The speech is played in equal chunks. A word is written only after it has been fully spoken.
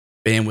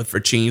Bandwidth for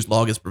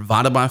changelog is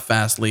provided by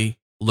Fastly.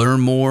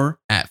 Learn more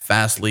at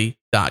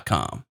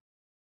fastly.com.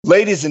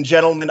 Ladies and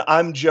gentlemen,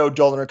 I'm Joe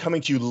Doliner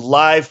coming to you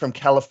live from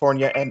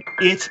California, and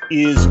it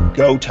is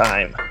go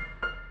time.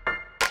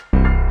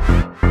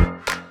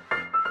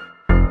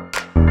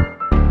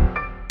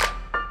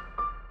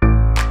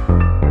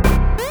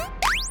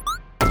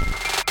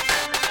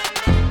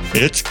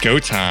 It's Go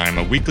Time,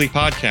 a weekly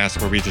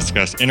podcast where we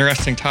discuss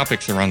interesting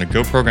topics around the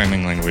Go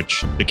programming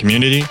language, the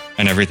community,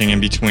 and everything in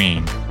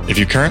between. If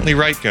you currently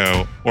write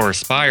Go or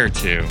aspire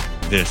to,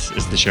 this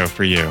is the show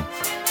for you.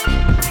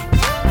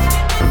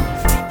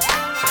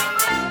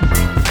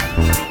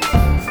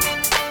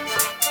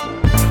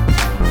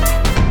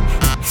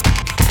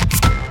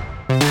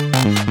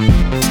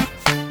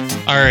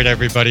 All right,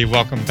 everybody,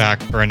 welcome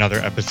back for another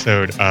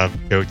episode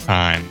of Go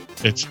Time.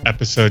 It's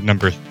episode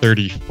number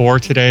 34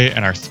 today,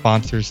 and our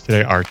sponsors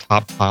today are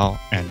TopFile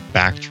and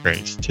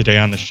Backtrace. Today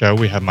on the show,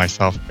 we have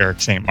myself,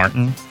 Eric St.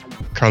 Martin.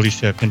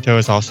 Carlicia Pinto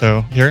is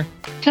also here.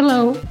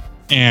 Hello.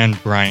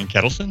 And Brian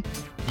Kettleson.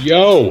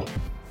 Yo.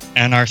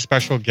 And our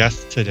special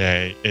guest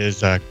today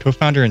is a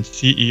co-founder and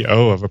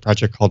CEO of a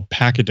project called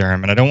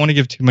Pachyderm. And I don't want to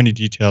give too many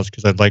details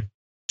because I'd like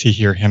to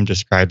hear him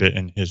describe it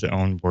in his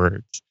own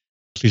words.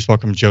 Please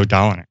welcome Joe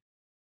Doliner.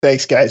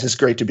 Thanks, guys. It's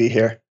great to be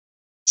here.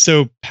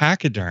 So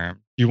Pachyderm,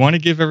 you want to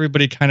give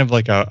everybody kind of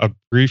like a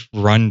brief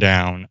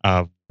rundown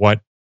of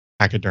what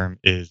Pachyderm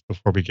is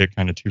before we get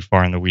kind of too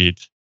far in the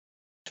weeds?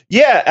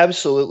 Yeah,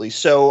 absolutely.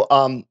 So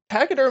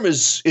Pachyderm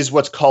is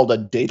what's called a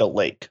data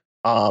lake.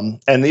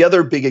 And the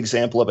other big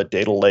example of a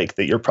data lake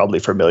that you're probably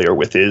familiar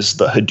with is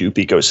the Hadoop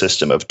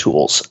ecosystem of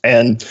tools.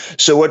 And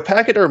so what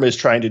Pachyderm is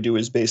trying to do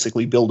is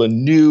basically build a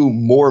new,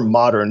 more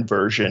modern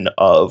version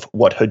of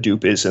what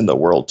Hadoop is in the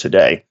world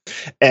today.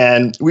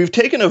 And we've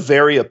taken a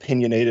very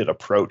opinionated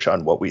approach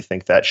on what we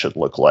think that should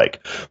look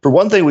like. For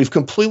one thing, we've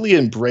completely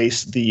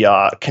embraced the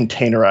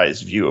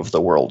containerized view of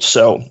the world.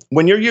 So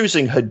when you're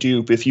using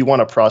Hadoop, if you want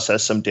to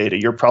process some data,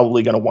 you're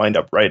probably going to wind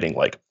up writing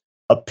like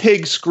a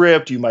pig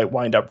script. You might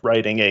wind up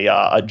writing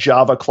a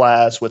Java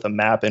class with a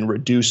map and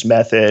reduce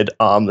method.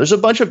 There's a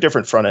bunch of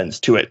different front ends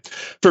to it.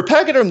 For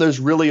Pachyderm, there's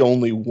really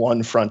only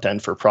one front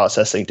end for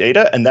processing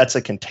data, and that's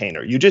a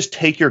container. You just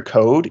take your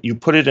code, you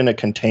put it in a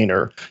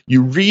container,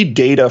 you read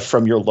data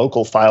from your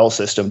local file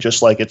system,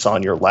 just like it's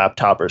on your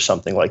laptop or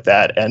something like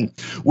that. And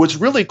what's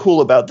really cool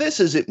about this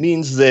is it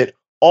means that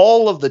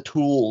all of the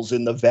tools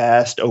in the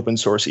vast open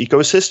source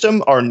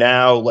ecosystem are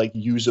now like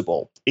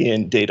usable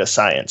in data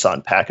science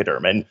on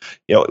Pachyderm. And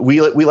we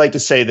like to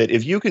say that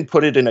if you can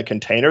put it in a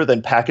container,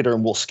 then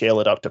Pachyderm will scale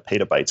it up to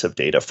petabytes of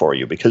data for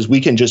you, because we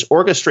can just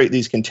orchestrate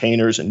these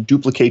containers and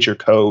duplicate your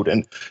code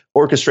and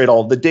orchestrate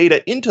all of the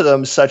data into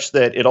them such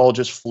that it all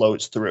just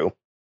flows through.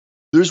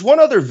 There's one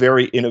other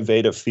very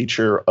innovative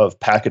feature of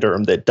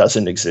Pachyderm that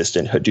doesn't exist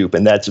in Hadoop,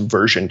 and that's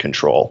version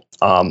control.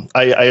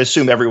 I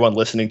assume everyone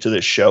listening to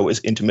this show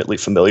is intimately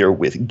familiar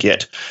with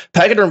Git.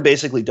 Pachyderm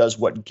basically does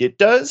what Git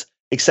does,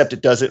 except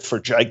it does it for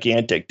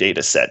gigantic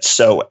data sets.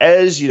 So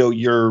as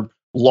your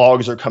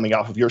logs are coming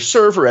off of your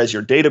server, as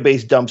your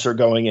database dumps are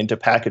going into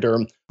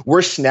Pachyderm, we're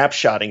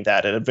snapshotting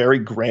that in a very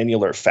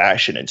granular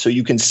fashion. And so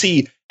you can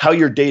see how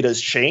your data's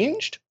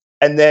changed.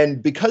 And then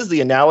because the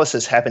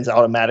analysis happens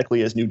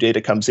automatically as new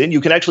data comes in,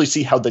 you can actually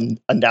see how the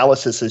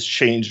analysis has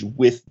changed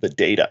with the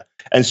data.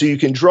 And so you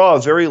can draw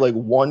a very like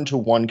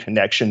one-to-one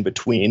connection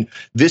between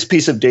this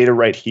piece of data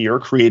right here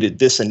created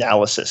this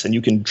analysis, and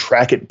you can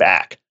track it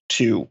back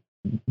to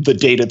the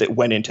data that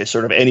went into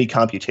sort of any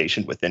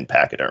computation within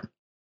Pachyderm.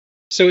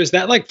 So is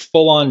that like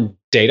full-on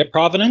data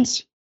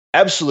provenance?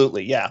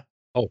 Absolutely, yeah.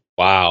 Oh,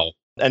 wow.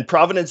 And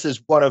provenance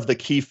is one of the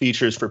key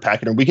features for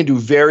Pachyderm. We can do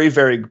very,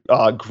 very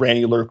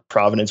granular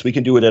provenance. We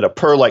can do it at a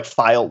per like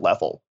file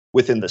level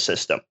within the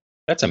system.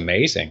 That's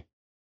amazing.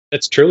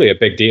 That's truly a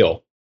big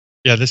deal.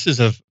 Yeah, this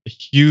is of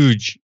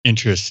huge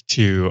interest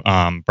to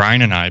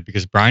Brian and I,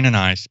 because Brian and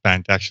I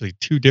spent actually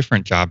 2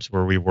 different jobs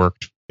where we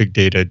worked big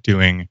data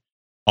doing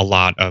a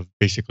lot of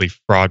basically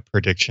fraud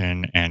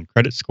prediction and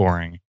credit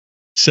scoring.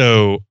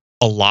 So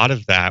a lot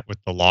of that with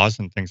the laws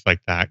and things like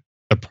that,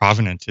 the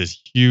provenance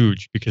is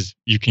huge because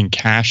you can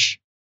cache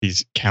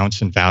these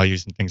counts and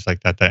values and things like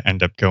that that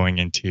end up going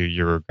into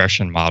your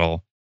regression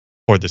model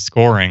for the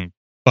scoring.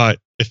 But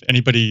if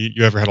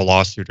you ever had a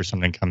lawsuit or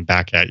something come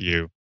back at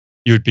you,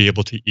 you would be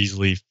able to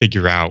easily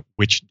figure out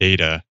which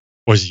data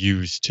was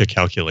used to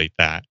calculate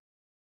that.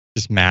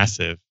 It's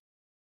massive.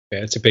 Yeah,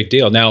 it's a big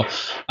deal. Now,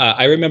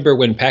 I remember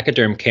when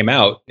Pachyderm came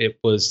out,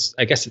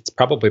 I guess it's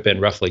probably been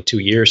roughly 2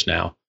 years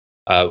now.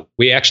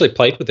 We actually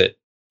played with it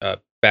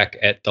back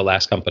at the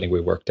last company we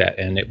worked at,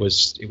 and it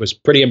was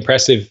pretty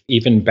impressive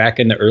even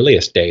back in the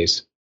earliest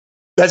days.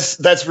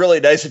 That's really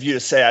nice of you to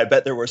say. I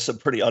bet there were some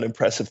pretty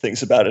unimpressive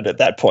things about it at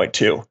that point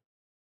too.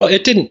 Well,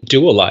 it didn't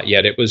do a lot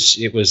yet. It was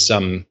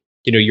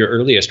your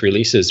earliest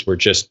releases were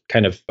just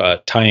kind of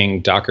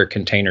tying Docker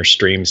container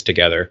streams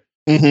together,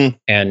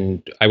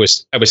 and I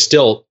was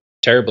still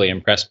terribly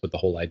impressed with the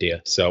whole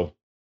idea. So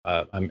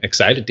I'm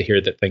excited to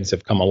hear that things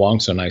have come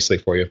along so nicely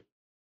for you.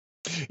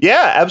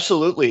 Yeah,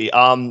 absolutely.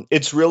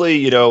 It's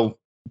really,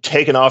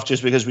 taken off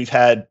just because we've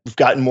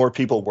gotten more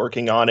people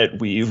working on it.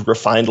 We've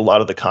refined a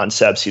lot of the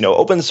concepts.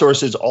 Open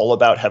source is all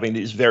about having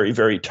these very,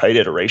 very tight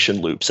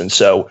iteration loops. And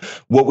so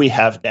what we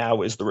have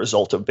now is the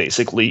result of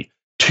basically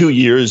 2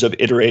 years of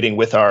iterating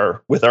with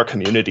our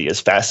community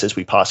as fast as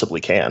we possibly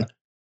can.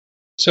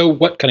 So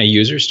what kind of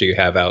users do you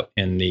have out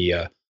in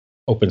the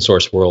open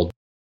source world?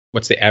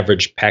 What's the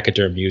average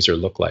Pachyderm user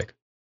look like?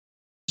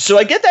 So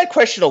I get that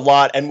question a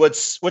lot, and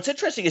what's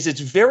interesting is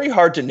it's very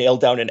hard to nail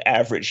down an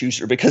average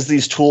user because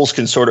these tools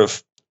can sort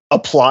of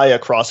apply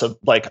across a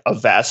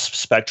vast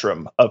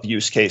spectrum of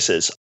use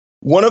cases.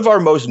 One of our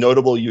most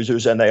notable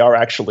users, and they are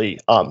actually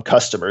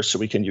customers, so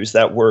we can use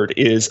that word,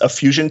 is a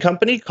fusion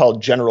company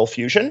called General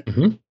Fusion.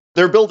 Mm-hmm.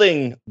 They're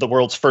building the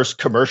world's first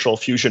commercial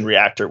fusion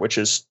reactor, which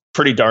is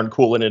pretty darn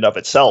cool in and of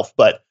itself.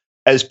 But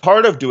as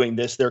part of doing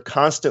this, they're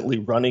constantly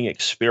running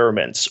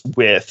experiments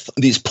with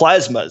these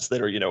plasmas that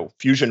are,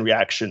 fusion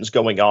reactions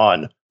going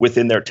on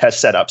within their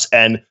test setups.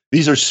 And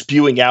these are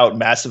spewing out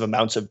massive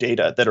amounts of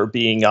data that are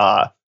being,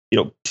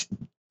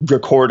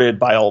 recorded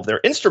by all of their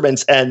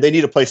instruments, and they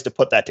need a place to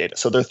put that data.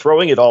 So they're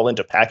throwing it all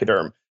into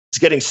Pachyderm. It's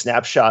getting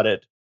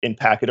snapshotted in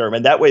Pachyderm,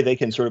 and that way they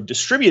can sort of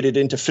distribute it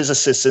into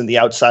physicists in the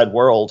outside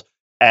world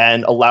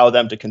and allow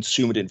them to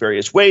consume it in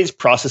various ways,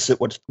 process it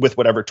with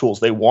whatever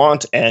tools they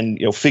want, and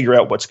figure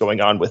out what's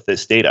going on with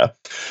this data.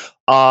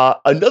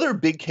 Another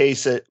big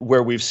case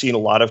where we've seen a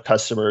lot of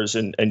customers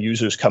and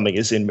users coming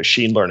is in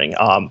machine learning.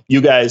 You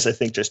guys, I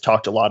think, just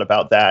talked a lot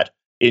about that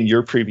in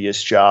your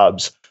previous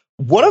jobs.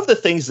 One of the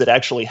things that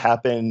actually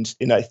happened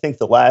in, I think,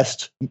 the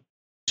last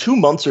 2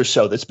 months or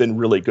so that's been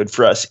really good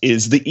for us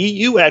is the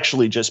EU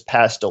actually just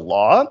passed a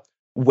law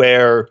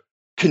where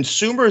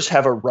consumers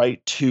have a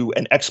right to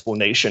an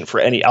explanation for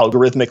any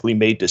algorithmically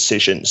made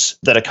decisions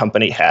that a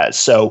company has.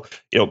 So,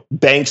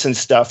 banks and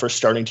stuff are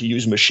starting to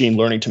use machine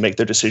learning to make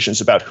their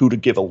decisions about who to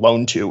give a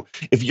loan to.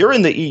 If you're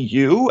in the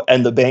EU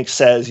and the bank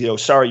says,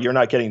 sorry, you're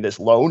not getting this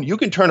loan, you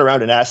can turn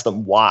around and ask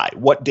them why,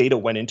 what data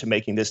went into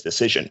making this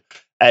decision.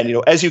 And,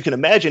 as you can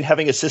imagine,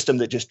 having a system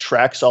that just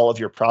tracks all of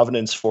your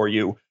provenance for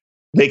you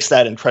makes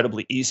that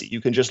incredibly easy. You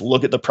can just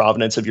look at the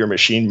provenance of your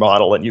machine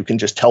model and you can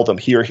just tell them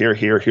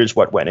here's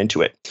what went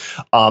into it.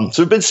 So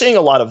we've been seeing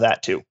a lot of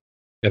that too.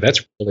 Yeah,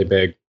 that's really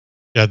big.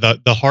 Yeah,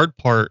 the hard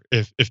part,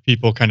 if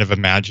people kind of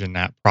imagine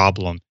that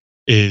problem,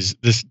 is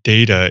this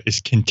data is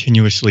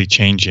continuously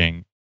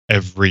changing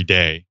every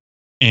day.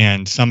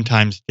 And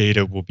sometimes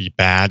data will be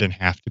bad and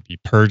have to be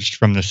purged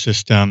from the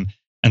system.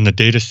 And the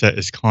data set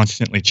is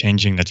constantly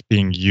changing that's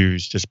being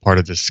used as part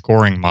of the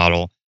scoring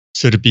model.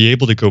 So to be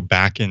able to go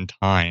back in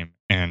time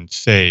and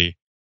say,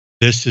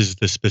 this is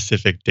the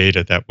specific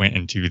data that went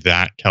into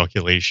that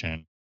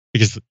calculation,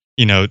 because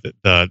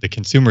the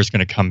consumer is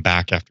going to come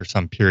back after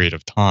some period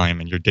of time,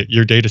 and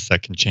your data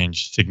set can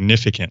change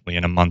significantly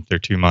in a month or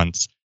 2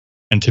 months,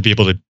 and to be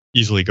able to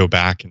easily go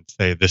back and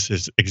say this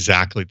is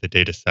exactly the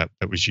data set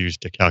that was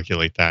used to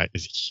calculate that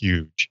is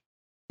huge.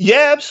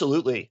 Yeah,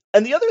 absolutely.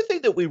 And the other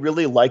thing that we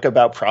really like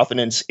about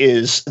Provenance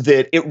is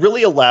that it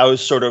really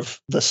allows sort of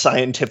the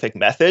scientific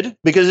method.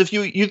 Because if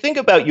you think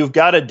about, you've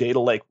got a data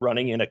lake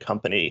running in a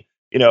company,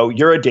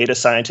 you're a data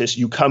scientist,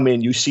 you come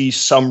in, you see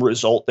some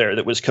result there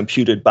that was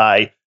computed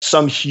by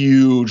some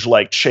huge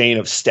chain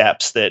of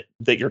steps that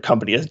your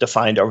company has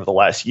defined over the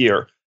last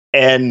year.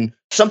 And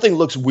something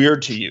looks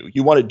weird to you.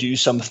 You want to do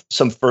some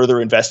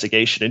further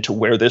investigation into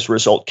where this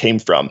result came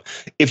from.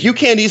 If you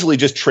can't easily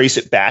just trace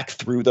it back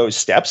through those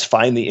steps,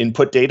 find the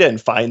input data and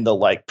find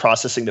the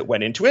processing that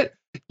went into it,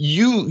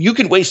 you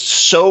can waste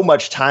so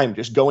much time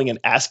just going and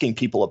asking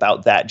people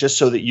about that just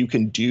so that you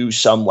can do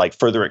some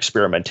further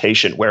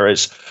experimentation.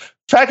 Whereas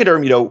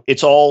Pachyderm,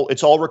 it's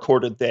all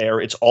recorded there,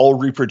 it's all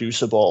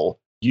reproducible.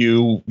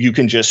 You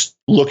can just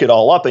look it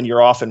all up and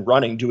you're off and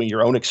running doing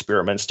your own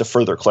experiments to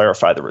further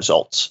clarify the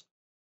results.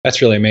 That's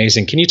really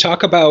amazing. Can you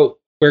talk about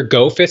where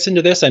Go fits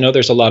into this? I know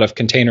there's a lot of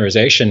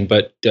containerization,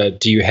 but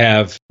do you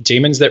have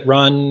daemons that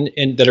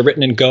that are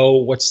written in Go?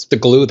 What's the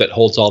glue that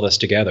holds all this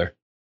together?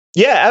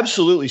 Yeah,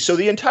 absolutely. So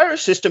the entire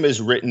system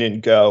is written in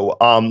Go.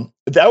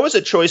 That was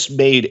a choice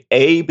made,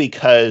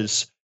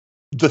 because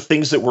the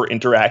things that we're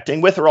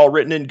interacting with are all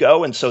written in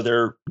Go. And so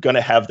they're going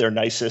to have their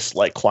nicest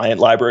client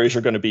libraries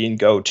are going to be in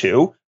Go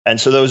too. And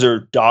so those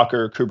are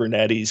Docker,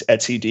 Kubernetes,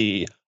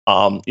 etcd.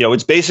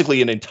 It's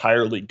basically an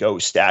entirely Go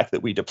stack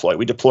that we deploy.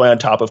 We deploy on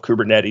top of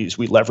Kubernetes.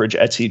 We leverage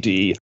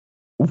etcd.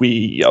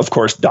 We, of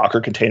course, Docker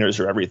containers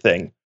are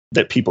everything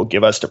that people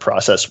give us to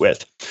process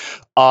with.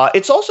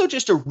 It's also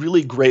just a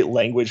really great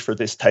language for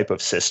this type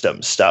of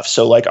system stuff.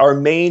 So our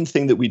main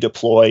thing that we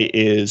deploy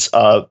is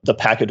the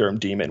Pachyderm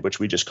daemon, which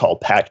we just call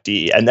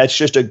PacD. And that's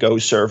just a Go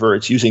server.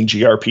 It's using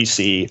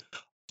gRPC.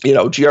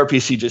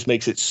 gRPC just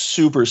makes it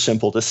super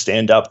simple to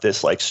stand up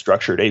this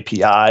structured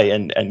API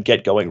and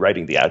get going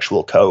writing the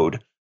actual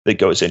code that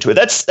goes into it.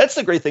 That's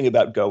the great thing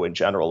about Go in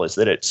general, is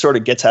that it sort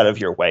of gets out of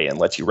your way and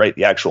lets you write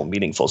the actual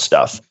meaningful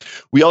stuff.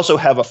 We also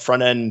have a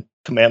front-end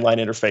command line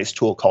interface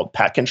tool called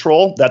Pack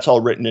Control. That's all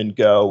written in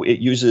Go. It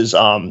uses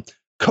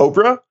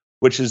Cobra,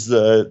 which is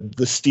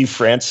the Steve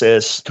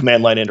Francis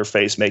command line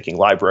interface making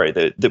library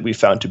that we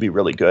found to be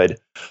really good.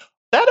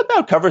 That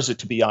about covers it,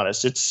 to be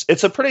honest.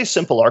 It's a pretty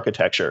simple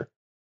architecture.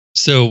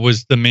 So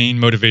was the main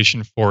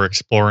motivation for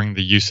exploring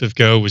the use of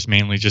Go was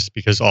mainly just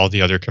because all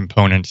the other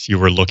components you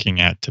were looking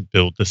at to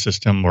build the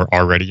system were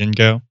already in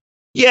Go?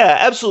 Yeah,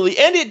 absolutely.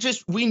 And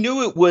we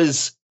knew it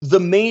was the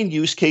main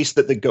use case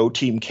that the Go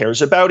team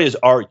cares about is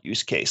our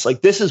use case.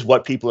 Like, this is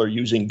what people are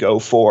using Go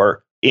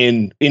for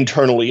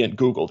internally in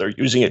Google. They're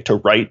using it to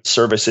write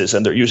services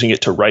and they're using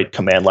it to write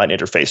command line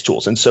interface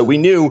tools. And so we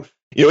knew,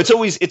 it's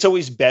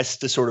always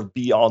best to sort of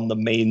be on the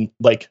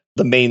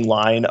main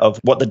line of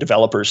what the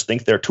developers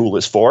think their tool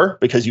is for,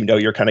 because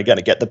you're kind of going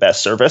to get the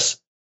best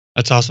service.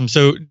 That's awesome.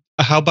 So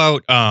how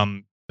about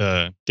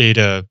the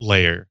data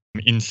layer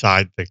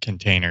inside the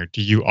container?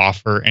 Do you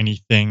offer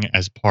anything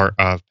as part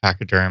of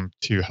Pachyderm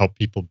to help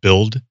people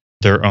build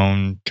their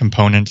own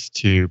components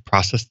to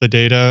process the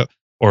data?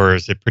 Or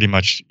is it pretty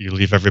much you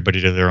leave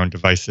everybody to their own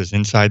devices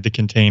inside the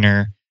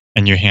container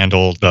and you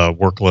handle the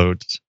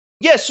workloads?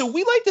 Yeah, so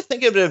we like to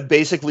think of it as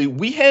basically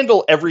we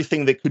handle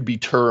everything that could be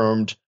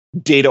termed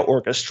data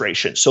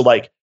orchestration. So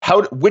like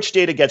which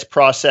data gets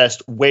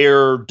processed,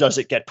 where does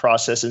it get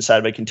processed inside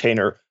of a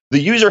container? The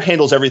user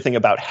handles everything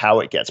about how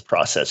it gets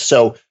processed.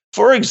 So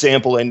for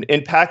example, in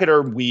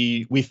Pachyderm,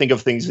 we think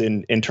of things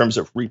in terms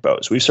of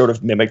repos. We sort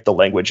of mimic the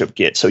language of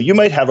Git. So you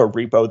might have a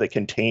repo that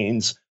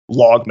contains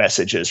log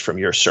messages from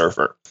your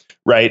server,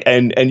 right?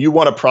 And you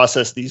want to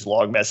process these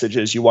log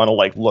messages. You want to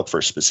like look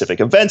for specific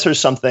events or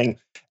something.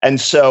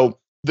 And so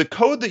the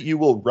code that you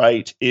will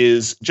write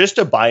is just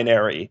a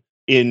binary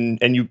and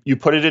you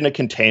put it in a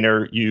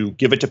container, you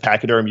give it to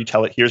Pachyderm, you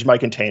tell it, here's my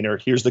container,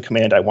 here's the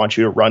command I want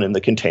you to run in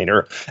the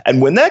container. And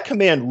when that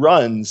command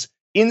runs,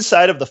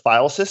 inside of the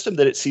file system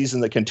that it sees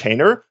in the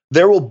container,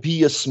 there will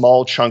be a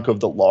small chunk of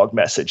the log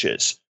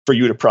messages for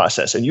you to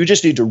process. And you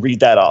just need to read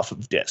that off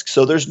of disk.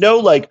 So there's no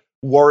like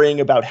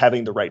worrying about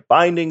having the right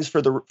bindings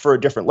for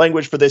a different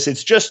language for this.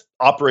 It's just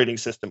operating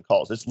system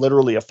calls. It's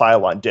literally a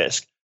file on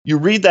disk. You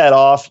read that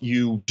off,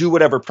 you do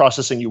whatever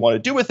processing you want to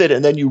do with it,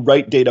 and then you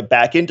write data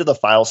back into the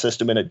file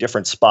system in a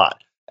different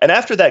spot. And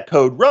after that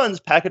code runs,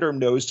 Pachyderm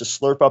knows to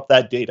slurp up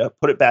that data,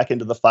 put it back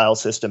into the file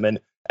system, and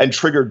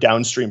trigger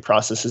downstream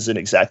processes in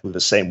exactly the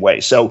same way.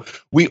 So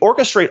we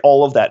orchestrate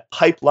all of that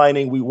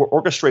pipelining, we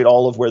orchestrate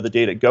all of where the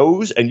data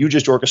goes, and you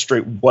just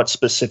orchestrate what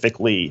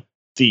specifically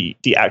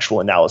the actual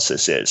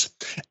analysis is.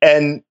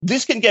 And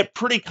this can get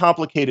pretty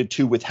complicated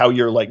too with how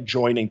you're like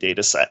joining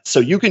data sets.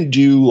 So you can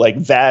do like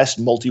vast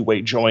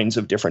multi-way joins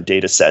of different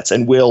data sets,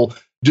 and we'll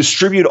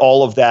distribute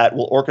all of that,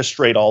 we'll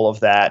orchestrate all of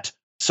that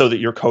so that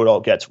your code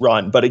all gets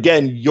run. But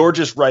again, you're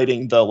just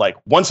writing the like,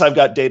 once I've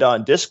got data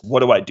on disk,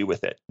 what do I do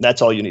with it? And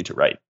that's all you need to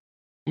write.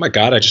 Oh my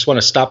God, I just want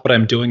to stop what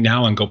I'm doing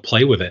now and go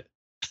play with it.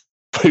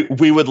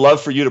 We would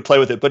love for you to play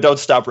with it, but don't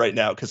stop right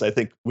now because I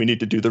think we need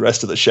to do the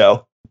rest of the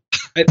show.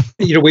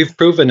 We've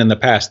proven in the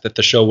past that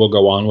the show will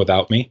go on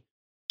without me.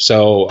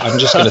 So I'm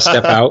just going to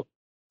step out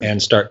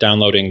and start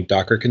downloading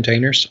Docker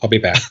containers. I'll be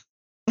back.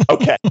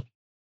 Okay.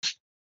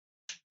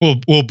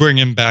 We'll bring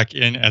him back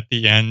in at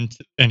the end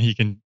and he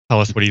can tell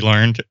us what he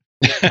learned.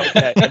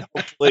 Okay. And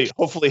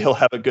hopefully he'll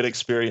have a good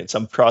experience.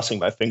 I'm crossing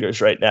my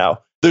fingers right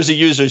now. There's a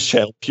users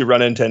channel if you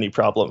run into any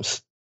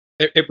problems.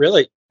 It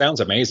really sounds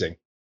amazing.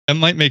 That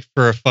might make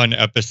for a fun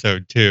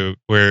episode too,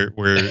 where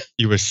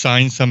you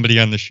assign somebody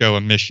on the show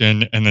a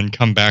mission and then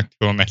come back to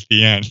them at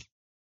the end.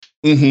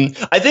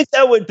 Mm-hmm. I think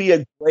that would be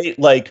a great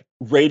like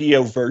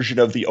radio version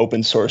of the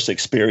open source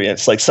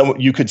experience. Like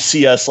you could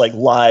see us like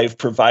live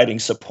providing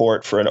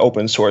support for an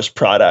open source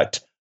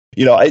product.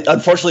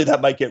 Unfortunately,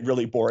 that might get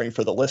really boring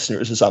for the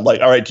listeners. As I'm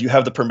like, all right, do you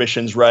have the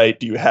permissions right?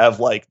 Do you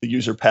have like the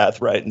user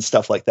path right and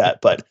stuff like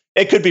that? But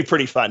it could be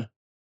pretty fun.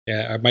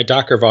 Yeah, my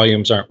Docker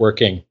volumes aren't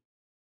working.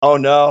 Oh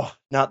no,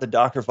 not the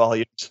Docker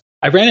volumes.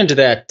 I ran into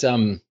that.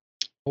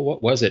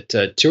 What was it?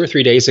 2 or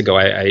 3 days ago,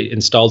 I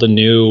installed a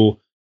new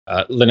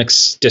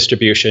Linux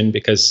distribution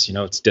because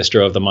it's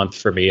distro of the month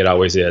for me. It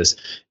always is.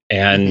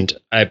 And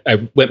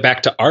I went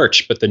back to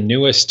Arch, but the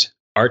newest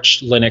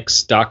Arch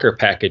Linux Docker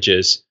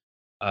packages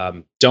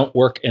don't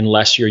work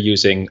unless you're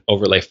using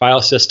overlay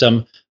file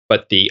system.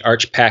 But the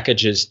Arch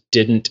packages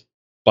didn't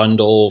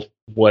bundle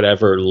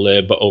whatever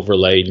lib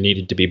overlay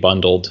needed to be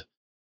bundled.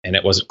 And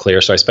it wasn't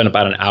clear. So I spent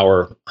about an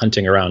hour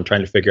hunting around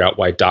trying to figure out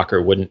why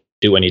Docker wouldn't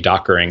do any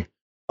Dockering.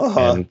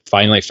 And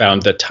finally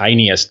found the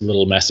tiniest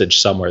little message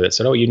somewhere that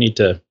said, oh, you need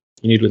to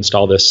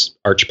install this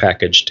Arch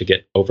package to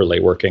get overlay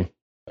working.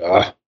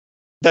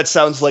 That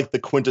sounds like the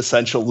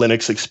quintessential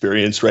Linux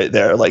experience right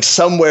there. Like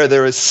somewhere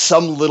there is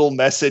some little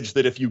message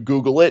that if you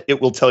Google it, it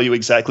will tell you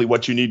exactly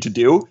what you need to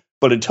do.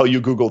 But until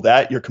you Google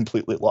that, you're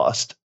completely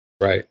lost.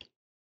 Right.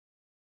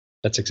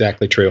 That's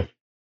exactly true.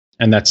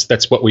 And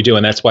that's what we do.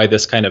 And that's why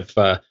this kind of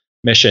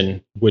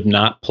mission would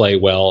not play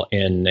well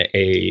in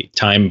a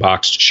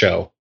time-boxed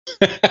show.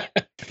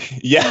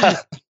 Yeah.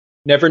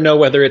 Never know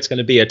whether it's going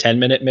to be a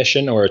 10-minute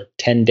mission or a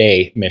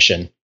 10-day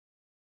mission.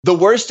 The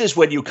worst is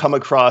when you come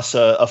across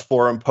a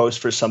forum post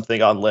for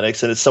something on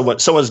Linux and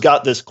it's someone's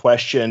got this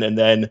question and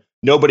then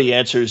nobody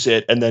answers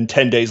it. And then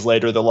 10 days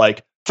later, they're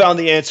like, found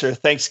the answer.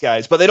 Thanks,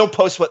 guys. But they don't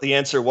post what the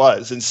answer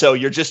was. And so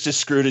you're just as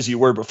screwed as you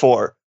were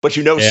before. But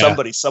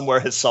somebody somewhere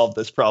has solved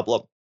this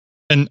problem.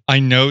 And I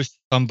know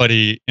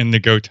somebody in the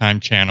Go Time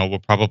channel will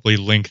probably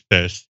link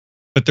this,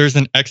 but there's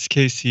an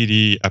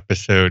XKCD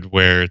episode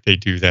where they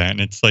do that.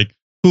 And it's like,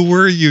 who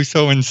were you,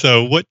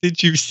 so-and-so? What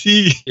did you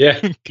see? Yeah.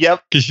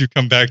 Yep. Because you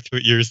come back to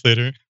it years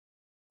later.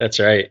 That's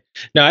right.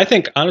 Now, I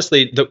think,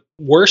 honestly, the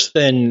worse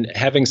than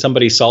having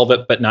somebody solve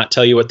it but not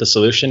tell you what the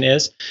solution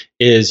is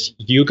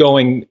you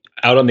going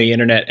out on the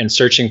internet and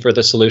searching for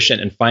the solution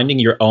and finding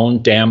your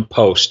own damn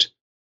post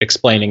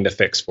explaining the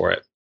fix for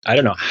it. I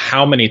don't know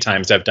how many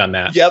times I've done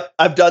that. Yep,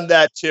 I've done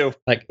that too.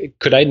 Like,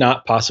 could I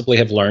not possibly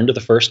have learned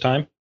the first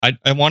time?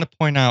 I want to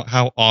point out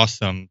how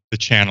awesome the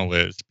channel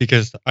is,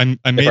 because I made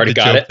already the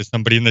got joke it. that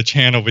somebody in the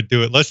channel would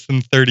do it less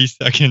than 30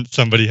 seconds.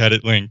 Somebody had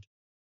it linked.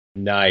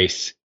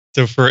 Nice.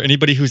 So for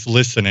anybody who's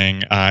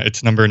listening,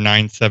 it's number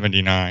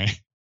 979.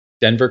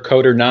 Denver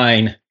Coder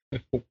 9.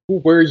 Who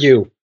were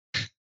you?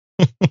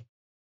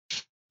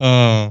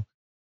 Oh,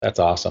 That's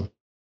awesome.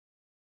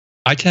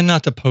 I tend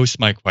not to post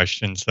my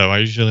questions, so I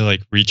usually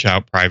reach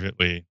out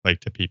privately,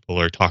 to people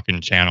or talk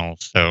in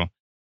channels. So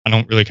I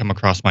don't really come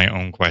across my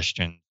own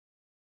questions.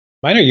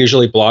 Mine are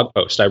usually blog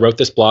posts. I wrote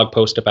this blog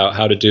post about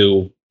how to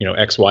do,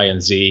 X, Y,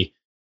 and Z,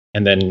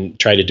 and then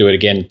try to do it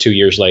again 2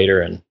 years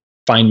later and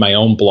find my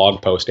own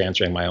blog post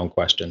answering my own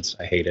questions.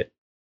 I hate it.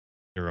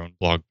 Your own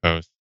blog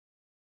post.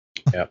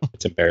 Yeah,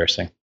 it's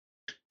embarrassing.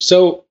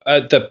 So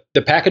the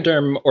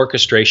Pachyderm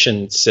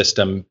orchestration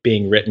system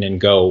being written in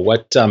Go,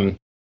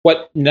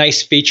 what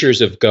nice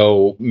features of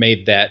Go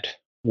made that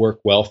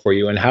work well for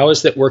you, and how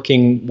is that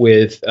working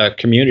with a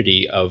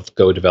community of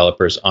Go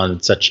developers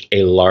on such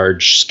a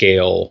large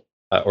scale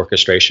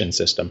orchestration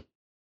system?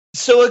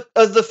 So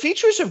the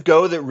features of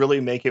Go that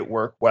really make it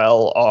work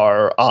well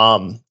are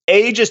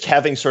just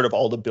having sort of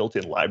all the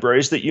built-in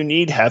libraries that you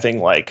need,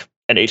 having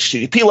an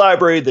HTTP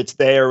library that's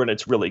there and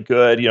it's really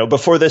good.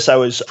 Before this, I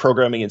was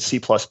programming in C++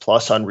 on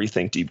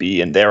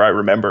RethinkDB, and there I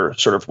remember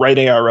sort of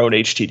writing our own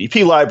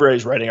HTTP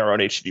libraries, writing our own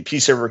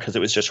HTTP server because it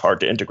was just hard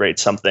to integrate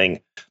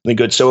something really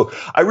good. So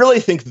I really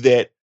think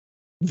that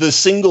the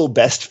single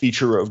best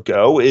feature of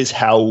Go is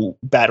how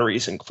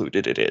batteries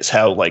included it is,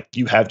 how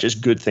you have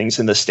just good things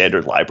in the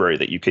standard library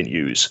that you can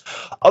use.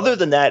 Other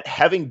than that,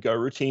 having Go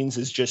routines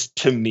is just,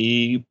 to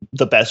me,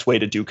 the best way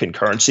to do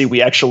concurrency.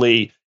 We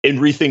actually, in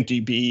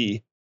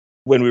RethinkDB,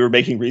 when we were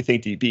making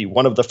RethinkDB,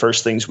 one of the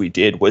first things we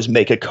did was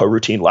make a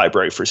coroutine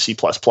library for C++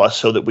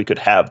 so that we could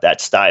have that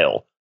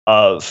style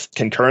of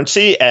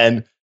concurrency.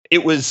 And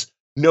it was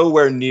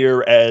nowhere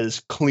near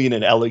as clean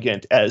and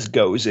elegant as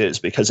Go's is,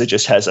 because it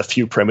just has a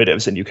few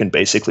primitives and you can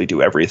basically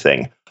do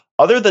everything.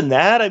 Other than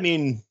that, I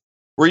mean,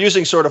 we're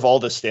using sort of all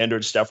the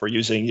standard stuff. We're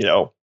using,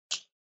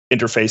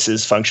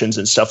 interfaces, functions,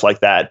 and stuff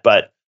like that.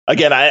 But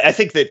again, I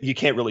think that you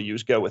can't really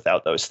use Go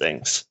without those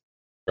things.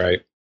 Right.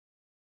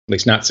 At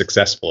least not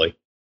successfully.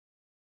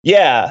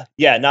 Yeah,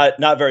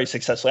 not very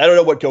successfully. I don't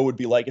know what Go would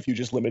be like if you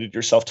just limited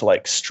yourself to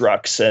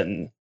structs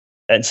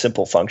and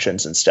simple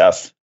functions and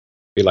stuff.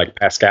 Be like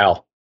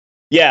Pascal.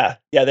 Yeah,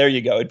 there you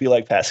go. It'd be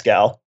like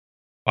Pascal.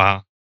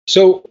 Wow.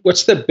 So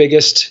what's the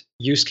biggest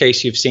use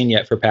case you've seen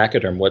yet for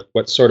Pachyderm?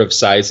 What sort of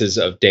sizes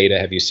of data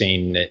have you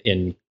seen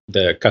in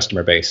the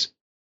customer base?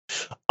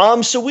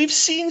 So we've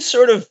seen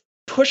sort of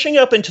pushing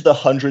up into the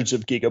hundreds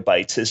of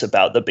gigabytes is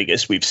about the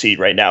biggest we've seen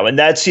right now. And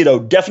that's,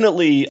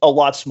 definitely a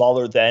lot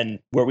smaller than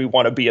where we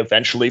want to be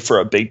eventually for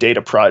a big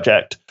data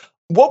project.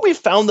 What we've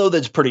found, though,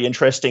 that's pretty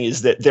interesting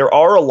is that there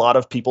are a lot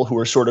of people who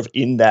are sort of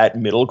in that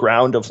middle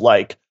ground of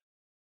less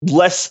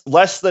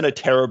than a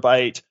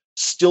terabyte,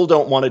 still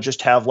don't want to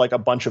just have a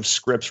bunch of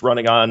scripts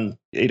running on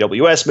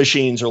AWS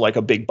machines or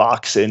a big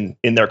box in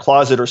their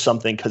closet or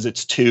something, because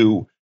it's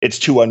too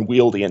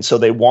unwieldy. And so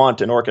they want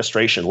an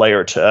orchestration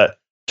layer to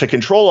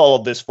control all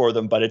of this for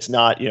them, but it's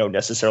not,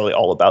 necessarily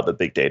all about the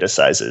big data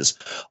sizes.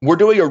 We're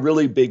doing a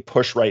really big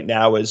push right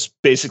now as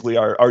basically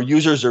our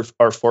users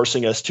are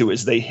forcing us to,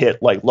 as they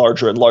hit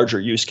larger and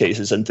larger use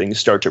cases and things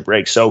start to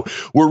break. So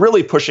we're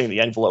really pushing the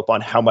envelope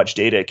on how much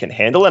data it can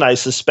handle. And I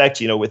suspect,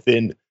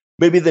 within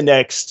maybe the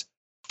next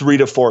 3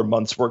 to 4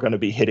 months, we're going to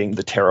be hitting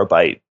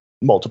the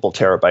multiple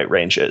terabyte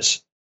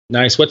ranges.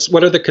 Nice.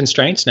 What are the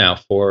constraints now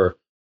for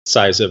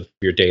size of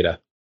your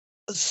data?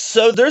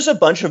 So there's a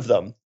bunch of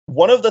them.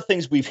 One of the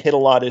things we've hit a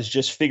lot is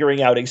just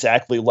figuring out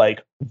exactly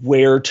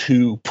where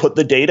to put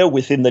the data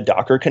within the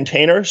Docker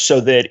container so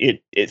that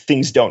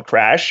things don't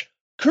crash.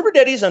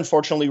 Kubernetes,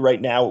 unfortunately, right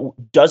now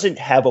doesn't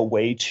have a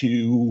way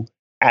to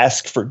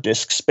ask for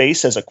disk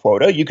space as a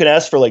quota. You can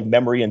ask for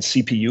memory and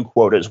CPU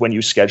quotas when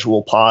you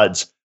schedule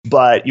pods,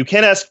 but you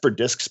can't ask for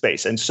disk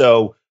space. And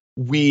so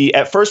we,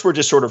 at first, were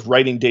just sort of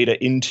writing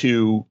data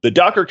into the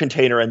Docker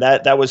container, and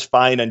that was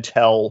fine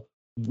until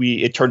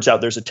it turns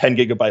out there's a 10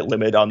 gigabyte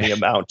limit on the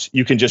amount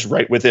you can just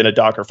write within a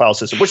Docker file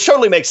system, which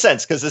totally makes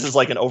sense because this is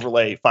like an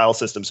overlay file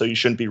system, so you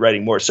shouldn't be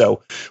writing more.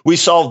 So we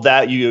solved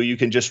that. You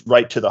can just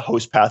write to the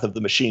host path of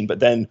the machine, but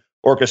then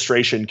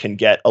orchestration can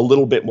get a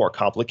little bit more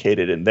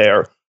complicated in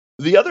there.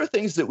 The other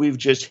things that we've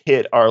just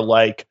hit are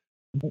like,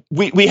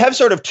 we have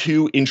sort of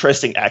two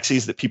interesting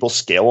axes that people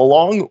scale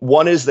along.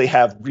 One is they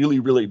have really,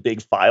 really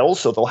big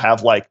files. So they'll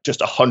have like just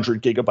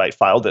 100 gigabyte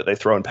file that they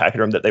throw in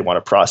Pachyderm that they want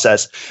to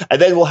process.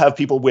 And then we'll have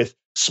people with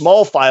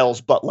small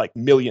files, but like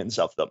millions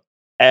of them.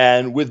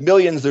 And with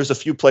millions, there's a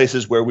few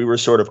places where we were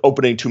sort of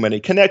opening too many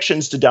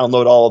connections to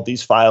download all of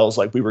these files.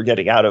 Like we were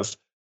getting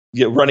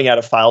running out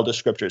of file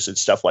descriptors and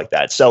stuff like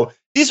that. So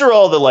these are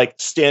all the like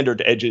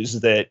standard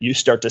edges that you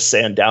start to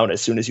sand down as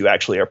soon as you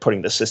actually are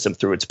putting the system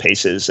through its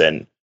paces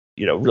and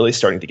really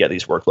starting to get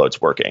these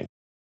workloads working.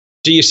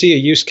 Do you see a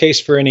use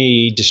case for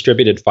any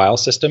distributed file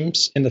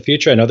systems in the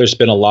future? I know there's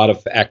been a lot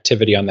of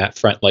activity on that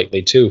front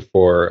lately too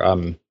for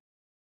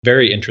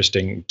very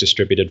interesting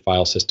distributed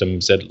file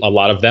systems. And a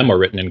lot of them are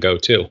written in Go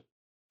too.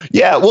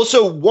 Yeah, well,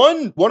 so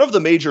one of the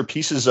major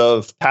pieces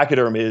of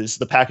Pachyderm is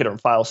the Pachyderm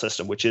file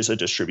system, which is a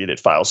distributed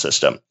file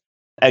system.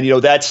 And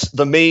that's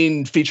the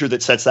main feature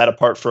that sets that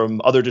apart from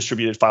other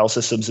distributed file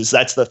systems is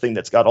that's the thing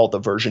that's got all the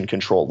version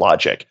control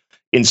logic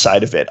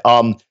inside of it.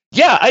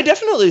 Yeah, I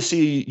definitely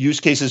see use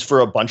cases for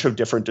a bunch of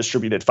different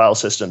distributed file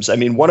systems. I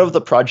mean, one of the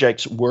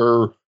projects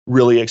we're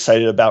really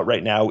excited about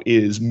right now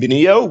is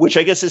Minio, which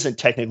I guess isn't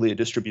technically a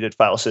distributed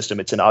file system.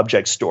 It's an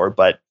object store,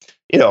 but,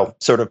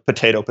 sort of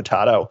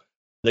potato.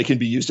 They can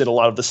be used in a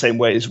lot of the same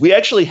ways. We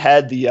actually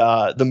had the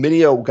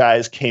Minio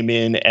guys came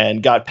in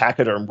and got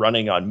Pachyderm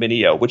running on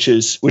Minio, which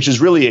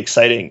is really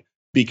exciting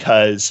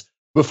because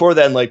before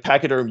then, like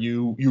Pachyderm,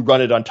 you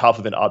run it on top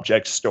of an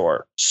object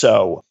store.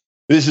 So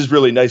this is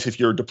really nice if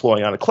you're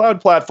deploying on a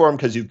cloud platform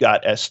because you've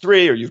got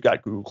S3 or you've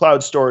got Google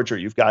Cloud Storage or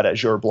you've got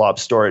Azure Blob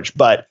Storage.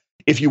 But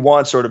if you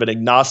want sort of an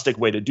agnostic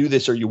way to do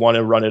this or you want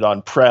to run it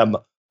on-prem,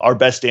 our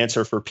best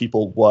answer for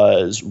people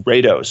was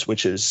Rados,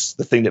 which is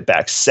the thing that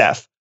backs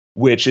Ceph,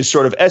 which is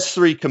sort of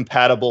S3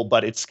 compatible,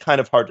 but it's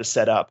kind of hard to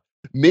set up.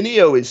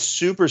 Minio is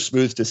super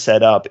smooth to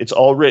set up. It's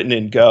all written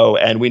in Go,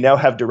 and we now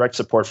have direct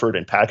support for it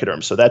in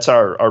Pachyderm. So that's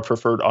our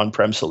preferred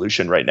on-prem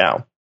solution right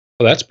now.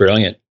 Well, that's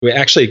brilliant. We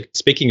actually,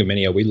 speaking of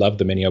Minio, we love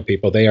the Minio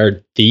people. They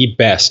are the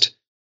best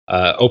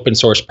open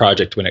source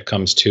project when it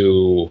comes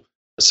to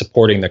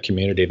supporting the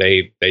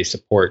community. They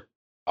support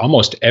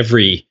almost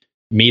every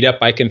meetup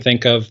I can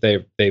think of.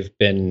 They've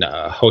been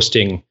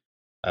hosting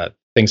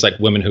things like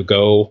Women Who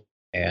Go,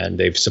 and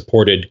they've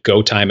supported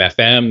Go Time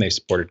FM. They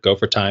supported Go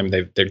for Time.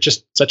 They're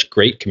just such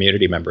great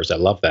community members. I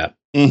love that.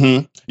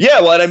 Mm-hmm.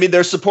 Yeah, well, I mean,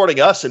 they're supporting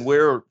us, and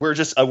we're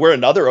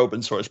another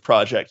open source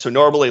project. So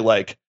normally,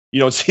 like, you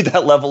don't see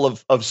that level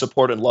of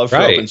support and love for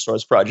open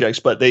source projects,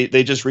 but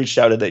they just reached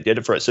out and they did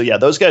it for us. So yeah,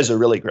 those guys are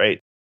really great.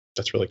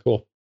 That's really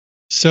cool.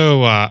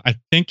 So I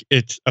think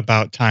it's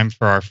about time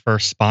for our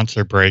first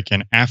sponsor break.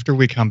 And after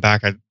we come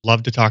back, I'd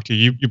love to talk to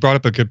you. You brought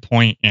up a good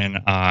point in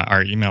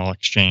our email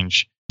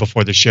exchange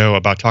before the show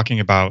about talking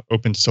about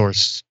open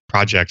source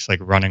projects, like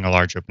running a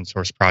large open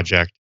source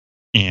project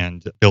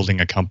and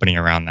building a company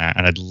around that.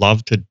 And I'd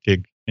love to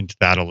dig into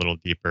that a little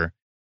deeper.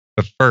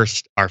 But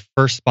first, our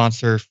first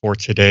sponsor for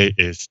today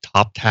is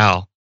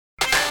TopTal.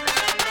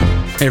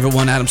 Hey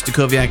everyone, Adam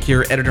Stacoviak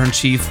here,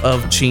 Editor-in-Chief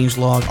of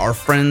Changelog. Our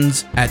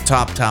friends at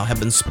TopTal have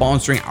been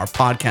sponsoring our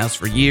podcast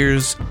for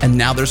years, and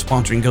now they're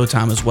sponsoring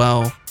GoTime as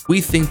well. We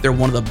think they're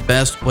one of the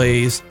best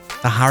ways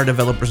to hire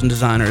developers and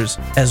designers,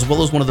 as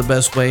well as one of the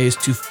best ways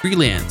to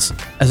freelance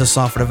as a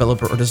software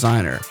developer or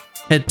designer.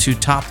 Head to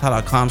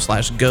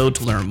toptal.com/go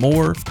to learn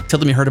more. Tell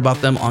them you heard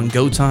about them on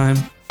GoTime.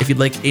 If you'd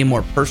like a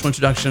more personal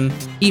introduction,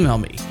 email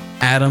me,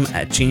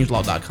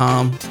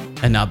 adam@changelog.com.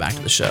 And now back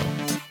to the show.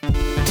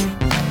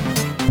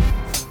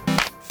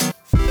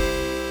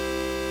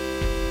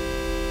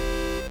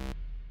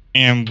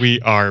 And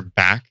we are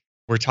back.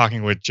 We're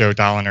talking with Joe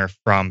Doliner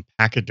from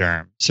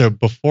Pachyderm. So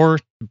before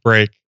the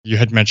break, you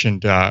had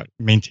mentioned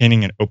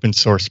maintaining an open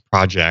source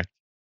project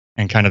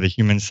and kind of the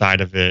human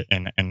side of it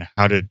and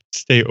how to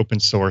stay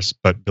open source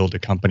but build a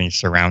company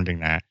surrounding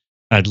that.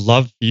 I'd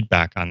love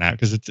feedback on that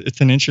because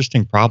it's an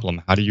interesting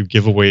problem. How do you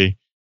give away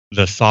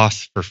the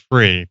sauce for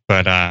free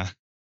but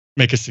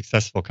make a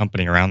successful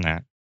company around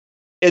that?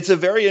 It's a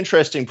very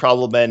interesting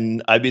problem.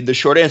 And I mean, the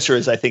short answer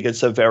is I think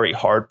it's a very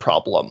hard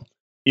problem.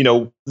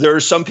 There are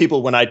some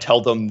people when I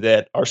tell them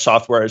that our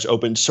software is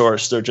open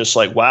source, they're just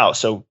like, wow,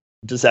 so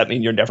does that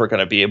mean you're never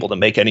going to be able to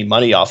make any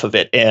money off of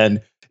it?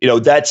 And,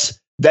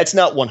 that's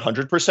not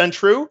 100%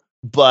 true,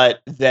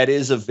 but that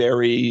is a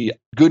very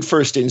good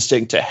first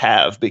instinct to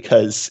have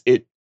because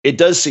it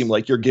does seem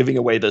like you're giving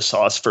away the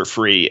sauce for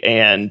free.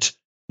 And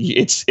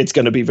it's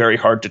going to be very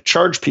hard to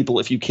charge people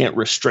if you can't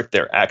restrict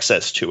their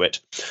access to it.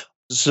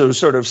 So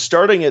sort of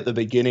starting at the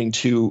beginning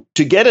to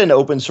get an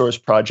open source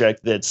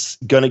project that's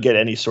going to get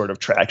any sort of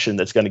traction,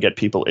 that's going to get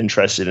people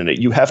interested in it,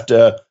 you have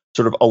to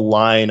sort of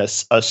align a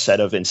set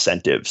of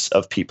incentives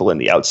of people in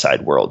the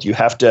outside world. You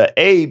have to,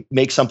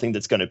 make something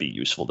that's going to be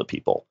useful to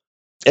people.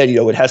 And,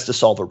 it has to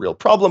solve a real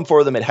problem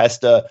for them. It has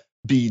to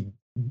be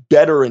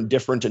better and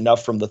different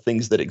enough from the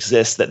things that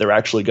exist that they're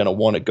actually going to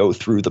want to go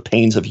through the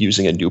pains of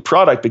using a new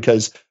product,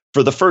 because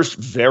for the first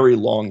very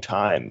long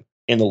time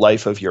in the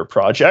life of your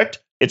project,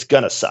 it's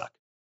going to suck.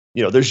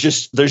 There's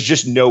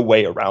just no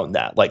way around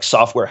that. Like,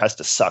 software has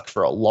to suck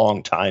for a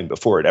long time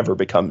before it ever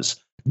becomes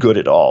good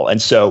at all.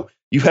 And so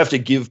you have to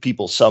give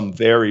people some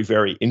very,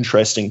 very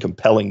interesting,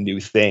 compelling new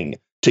thing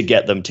to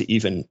get them to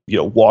even,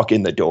 walk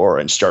in the door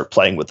and start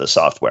playing with the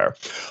software.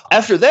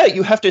 After that,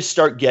 you have to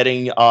start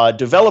getting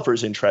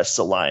developers' interests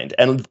aligned.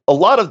 And a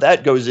lot of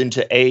that goes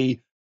into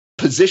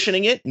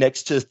positioning it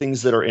next to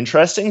things that are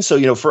interesting.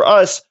 So, for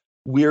us,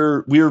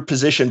 we're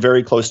positioned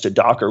very close to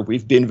Docker.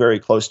 We've been very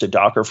close to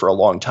Docker for a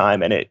long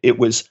time, and it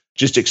was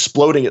just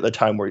exploding at the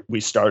time where we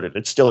started.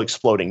 It's still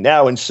exploding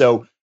now. And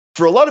so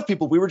for a lot of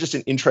people, we were just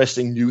an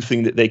interesting new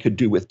thing that they could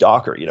do with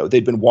Docker.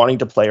 They'd been wanting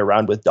to play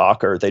around with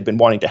Docker. They'd been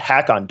wanting to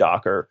hack on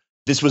Docker.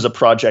 This was a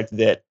project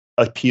that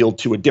appealed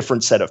to a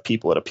different set of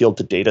people. It appealed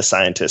to data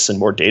scientists and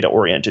more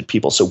data-oriented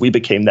people. So we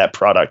became that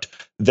product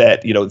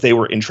that, they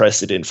were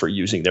interested in for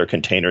using their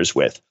containers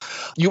with.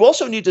 You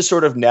also need to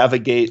sort of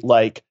navigate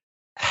like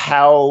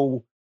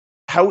how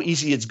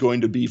easy it's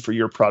going to be for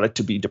your product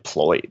to be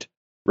deployed,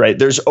 right?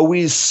 There's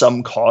always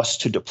some cost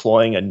to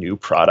deploying a new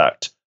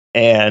product.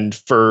 And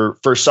for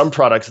some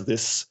products,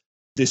 this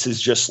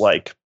is just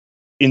like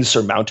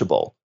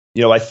insurmountable.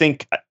 I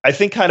think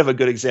kind of a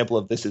good example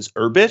of this is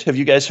Urbit. Have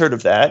you guys heard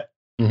of that?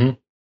 Mm-hmm.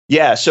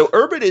 Yeah. So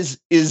Urbit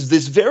is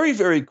this very,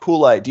 very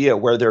cool idea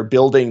where they're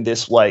building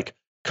this like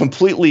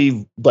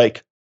completely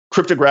like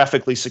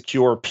cryptographically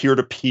secure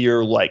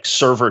peer-to-peer like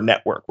server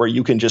network where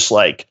you can just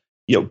like,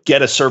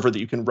 get a server that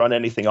you can run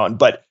anything on.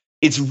 But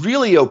it's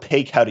really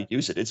opaque how to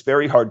use it. It's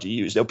very hard to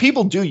use. Now,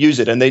 people do use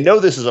it, and they know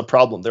this is a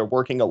problem. They're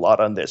working a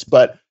lot on this.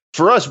 But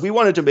for us, we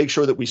wanted to make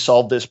sure that we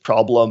solved this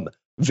problem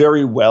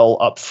very well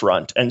up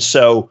front. And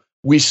so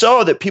we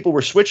saw that people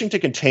were switching to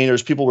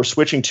containers. People were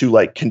switching to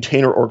like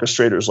container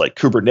orchestrators like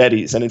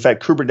Kubernetes. And in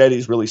fact,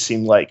 Kubernetes really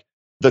seemed like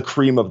the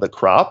cream of the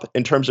crop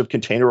in terms of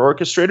container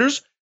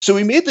orchestrators. So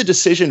we made the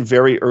decision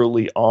very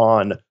early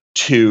on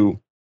to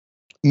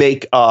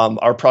make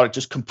our product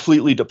just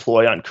completely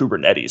deploy on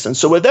Kubernetes. And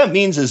so what that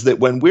means is that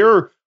when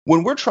we're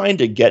trying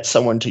to get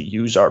someone to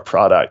use our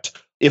product,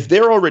 if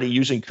they're already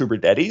using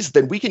Kubernetes,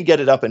 then we can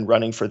get it up and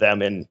running for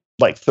them in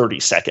like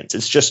 30 seconds.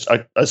 It's just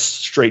a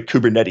straight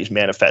Kubernetes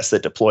manifest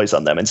that deploys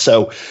on them. And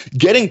so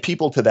getting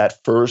people to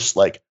that first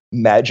like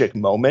magic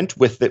moment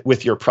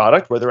with your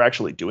product where they're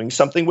actually doing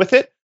something with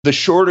it, the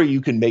shorter you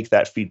can make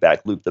that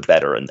feedback loop, the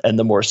better, and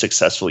the more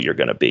successful you're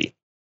going to be.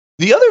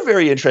 The other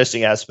very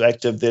interesting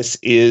aspect of this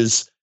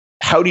is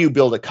how do you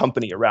build a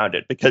company around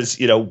it? Because,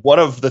 one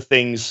of the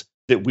things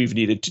that we've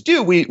needed to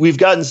do, we've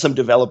gotten some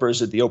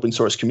developers at the open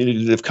source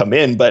community that have come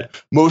in,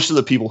 but most of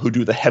the people who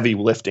do the heavy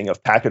lifting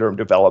of Pachyderm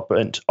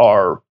development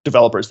are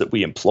developers that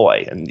we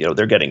employ. And,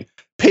 they're getting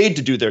paid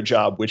to do their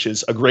job, which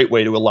is a great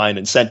way to align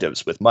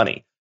incentives with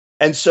money.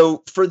 And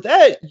so for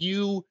that,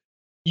 you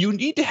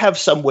need to have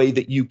some way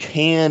that you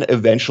can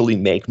eventually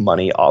make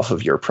money off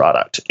of your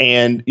product.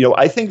 And,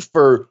 I think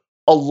for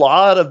a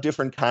lot of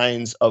different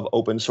kinds of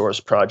open source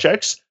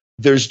projects,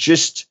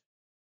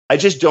 I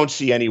just don't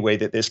see any way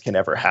that this can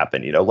ever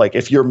happen. Like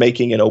if you're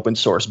making an open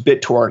source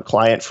BitTorrent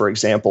client, for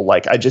example,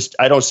 like I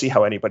don't see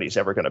how anybody's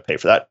ever going to pay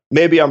for that.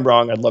 Maybe I'm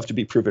wrong. I'd love to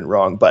be proven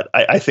wrong, but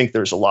I think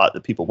there's a lot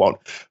that people won't.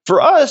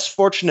 For us,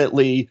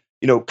 fortunately,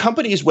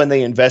 companies, when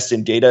they invest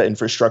in data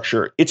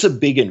infrastructure, it's a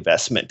big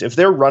investment. If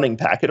they're running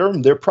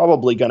Pachyderm, they're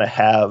probably going to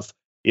have,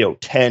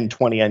 10,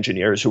 20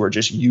 engineers who are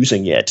just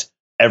using it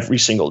every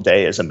single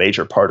day as a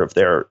major part of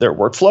their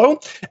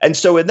workflow. And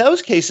so in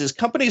those cases,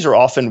 companies are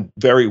often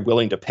very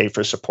willing to pay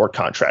for support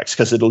contracts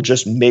because it'll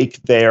just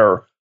make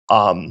their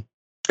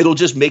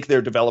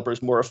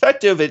developers more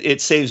effective.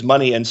 It saves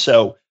money. And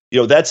so,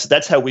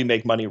 that's how we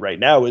make money right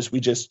now is we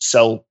just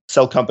sell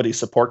company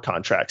support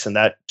contracts. And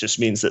that just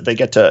means that they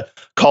get to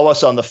call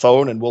us on the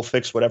phone and we'll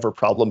fix whatever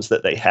problems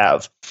that they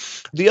have.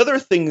 The other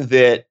thing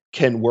that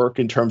can work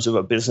in terms of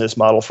a business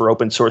model for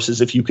open source is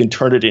if you can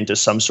turn it into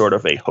some sort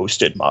of a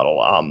hosted model.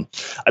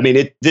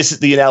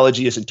 The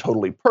analogy isn't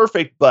totally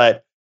perfect,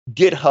 but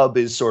GitHub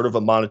is sort of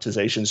a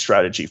monetization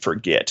strategy for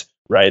Git,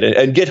 right?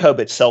 And GitHub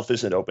itself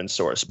isn't open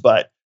source,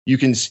 but you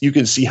can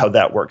see how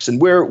that works.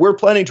 And we're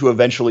planning to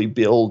eventually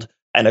build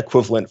an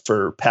equivalent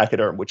for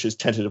Pachyderm, which is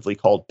tentatively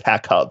called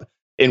PackHub,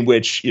 in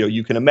which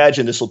you can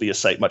imagine this will be a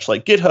site much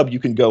like GitHub you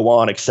can go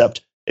on, except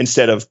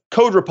instead of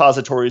code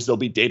repositories, there'll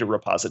be data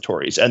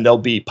repositories, and there'll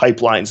be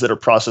pipelines that are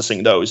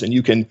processing those. And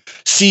you can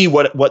see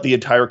what the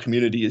entire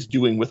community is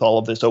doing with all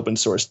of this open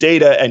source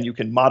data, and you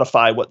can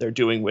modify what they're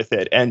doing with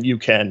it, and you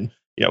can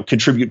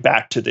contribute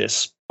back to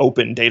this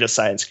open data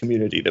science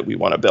community that we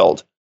want to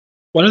build.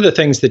 One of the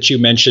things that you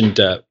mentioned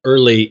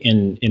early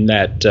in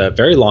that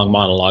very long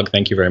monologue,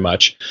 thank you very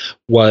much,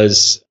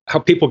 was how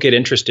people get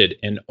interested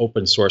in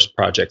open source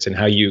projects and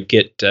how you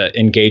get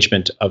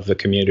engagement of the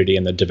community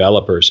and the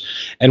developers.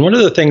 And one of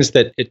the things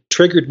that it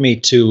triggered me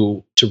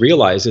to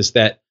realize is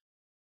that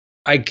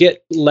I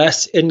get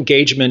less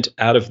engagement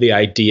out of the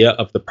idea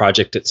of the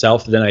project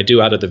itself than I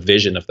do out of the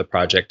vision of the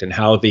project and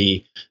how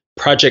the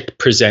project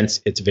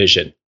presents its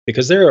vision.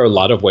 Because there are a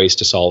lot of ways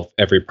to solve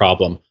every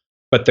problem,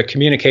 but the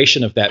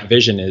communication of that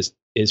vision is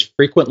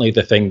frequently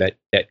the thing that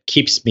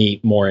keeps me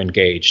more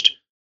engaged.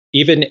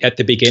 Even at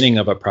the beginning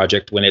of a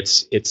project, when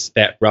it's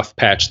that rough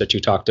patch that you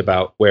talked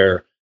about,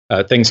 where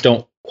things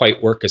don't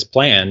quite work as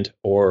planned,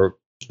 or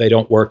they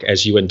don't work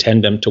as you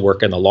intend them to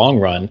work in the long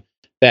run,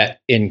 that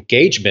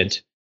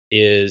engagement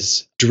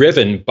is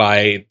driven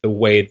by the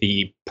way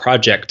the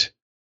project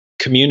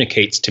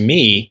communicates to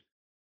me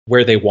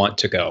where they want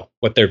to go,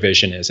 what their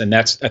vision is. And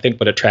that's, I think,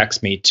 what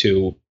attracts me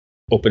to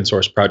open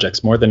source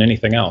projects more than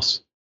anything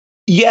else.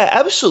 Yeah,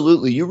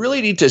 absolutely. You really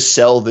need to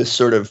sell this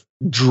sort of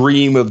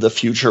dream of the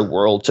future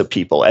world to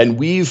people. And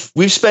we've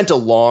spent a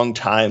long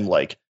time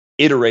like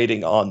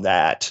iterating on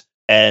that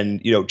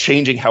and,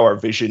 changing how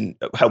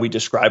we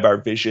describe our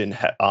vision,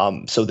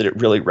 so that it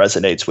really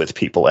resonates with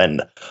people.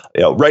 And,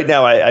 right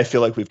now I feel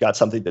like we've got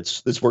something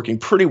that's working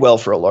pretty well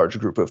for a large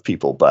group of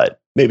people, but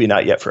maybe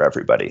not yet for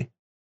everybody.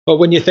 But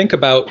when you think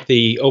about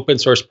the open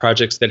source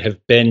projects that have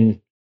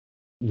been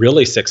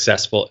really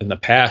successful in the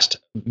past,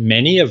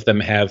 many of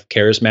them have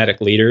charismatic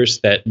leaders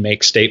that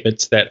make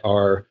statements that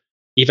are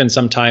even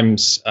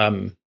sometimes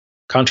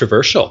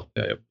controversial.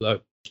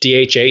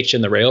 DHH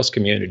in the Rails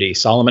community,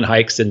 Solomon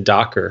Hykes in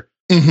Docker,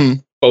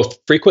 both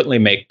frequently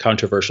make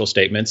controversial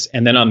statements.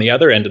 And then on the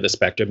other end of the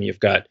spectrum, you've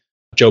got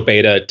Joe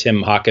Beta,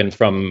 Tim Hawken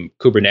from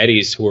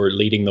Kubernetes, who are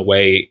leading the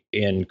way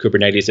in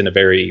Kubernetes in a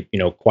very,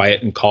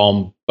 quiet and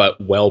calm, but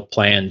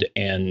well-planned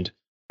and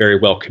very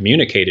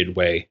well-communicated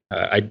way.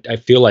 I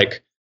feel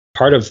like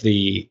part of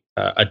the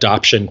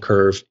adoption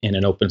curve in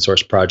an open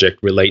source project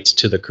relates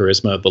to the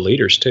charisma of the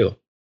leaders too.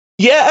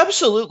 Yeah,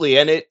 absolutely.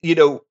 And it,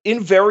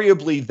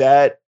 invariably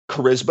that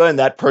charisma and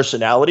that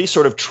personality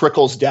sort of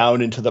trickles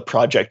down into the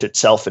project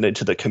itself and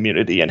into the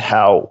community and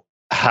how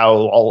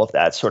all of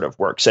that sort of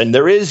works. And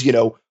there is,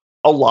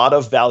 a lot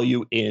of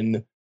value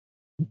in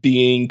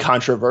being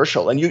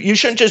controversial. And you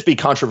shouldn't just be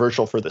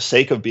controversial for the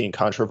sake of being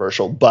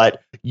controversial,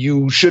 but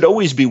you should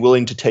always be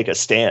willing to take a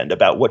stand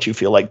about what you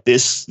feel like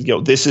this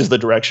is the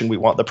direction we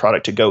want the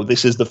product to go.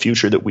 This is the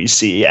future that we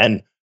see.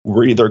 And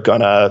we're either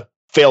going to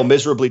fail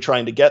miserably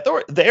trying to get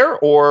there,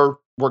 or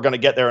we're going to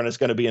get there and it's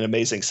going to be an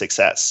amazing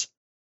success.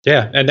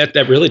 Yeah. And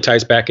that really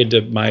ties back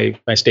into my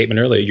statement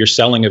earlier. You're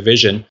selling a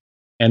vision,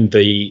 and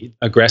the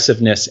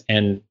aggressiveness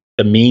and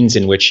the means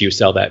in which you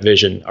sell that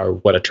vision are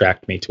what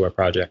attract me to a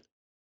project.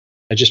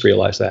 I just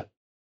realized that.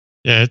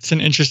 Yeah, it's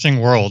an interesting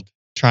world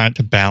trying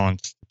to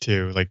balance the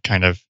two, like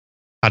kind of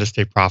how to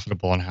stay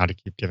profitable and how to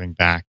keep giving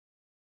back.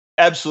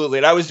 Absolutely.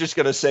 And I was just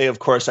going to say, of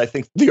course, I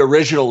think the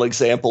original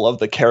example of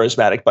the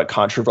charismatic but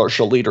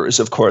controversial leader is,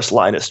 of course,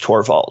 Linus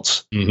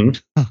Torvalds,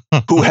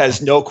 who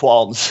has no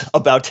qualms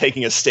about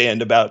taking a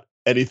stand about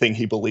anything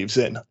he believes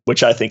in,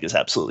 which I think is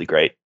absolutely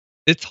great.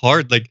 It's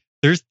hard. Like,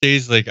 there's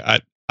days like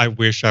I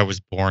wish I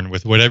was born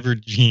with whatever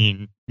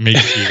gene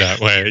makes you that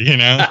way,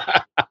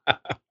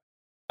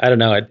 I don't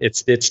know.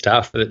 It's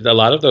tough. A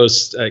lot of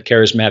those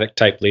charismatic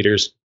type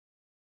leaders,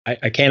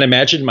 I can't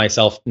imagine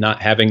myself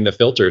not having the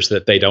filters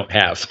that they don't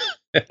have.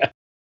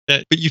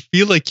 But you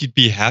feel like you'd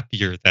be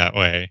happier that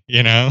way,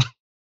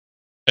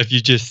 if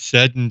you just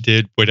said and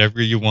did whatever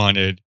you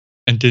wanted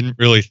and didn't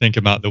really think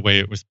about the way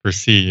it was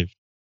perceived.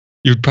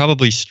 You'd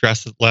probably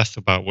stress less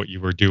about what you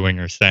were doing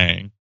or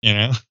saying,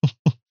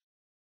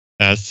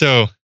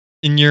 So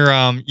in your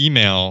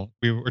email,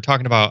 we were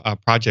talking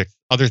about projects,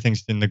 other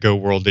things in the Go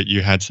world that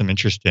you had some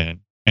interest in.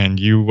 And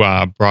you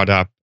brought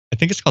up, I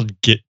think it's called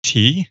Git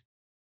Tea. Is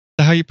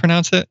that how you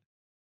pronounce it?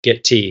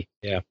 Git Tea,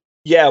 yeah.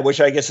 Yeah, which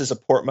I guess is a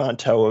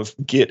portmanteau of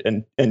Git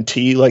and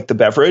tea, like the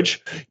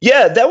beverage.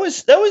 Yeah, that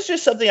was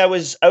just something I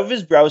was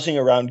browsing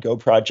around Go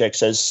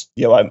projects, as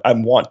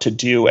I'm wont to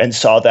do, and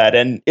saw that,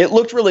 and it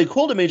looked really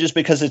cool to me just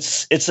because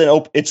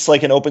it's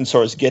like an open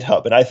source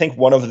GitHub, and I think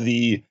one of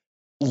the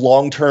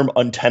long-term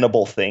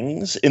untenable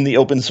things in the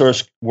open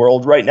source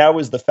world right now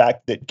is the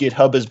fact that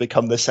GitHub has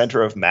become the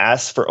center of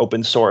mass for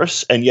open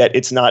source, and yet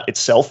it's not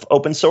itself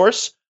open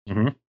source,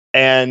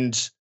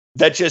 and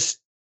that just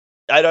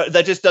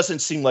doesn't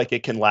seem like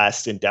it can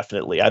last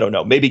indefinitely. I don't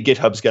know. Maybe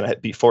GitHub's going to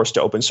be forced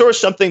to open source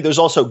something. There's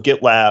also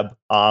GitLab,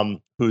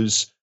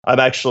 who's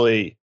I'm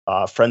actually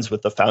friends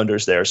with the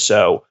founders there,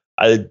 so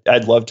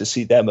I'd love to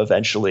see them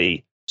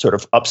eventually sort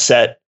of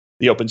upset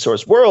the open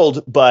source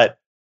world. But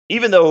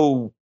even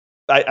though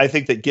I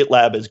think that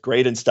GitLab is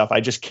great and stuff,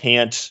 I just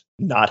can't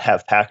not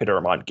have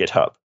Pachyderm on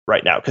GitHub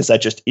right now, because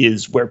that just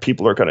is where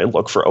people are going to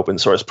look for open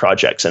source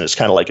projects. And it's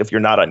kind of like, if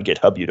you're not on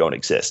GitHub, you don't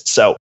exist.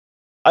 So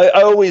I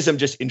always am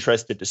just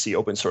interested to see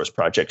open source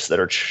projects that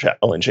are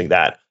challenging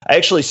that. I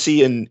actually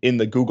see in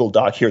the Google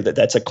Doc here that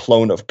that's a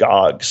clone of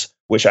GOGS,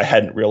 which I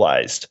hadn't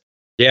realized.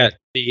 Yeah,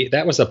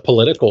 that was a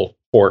political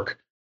fork.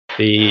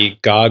 The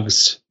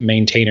GOGS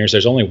maintainers,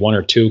 there's only one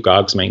or two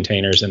GOGS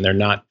maintainers, and they're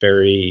not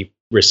very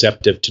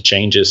receptive to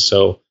changes.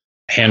 So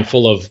a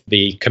handful of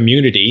the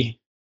community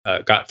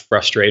got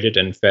frustrated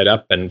and fed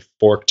up and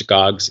forked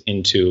GOGS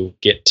into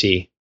Git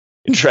Tea.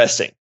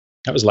 Interesting.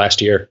 That was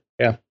last year.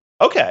 Yeah.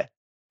 Okay.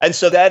 And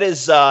so that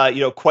is,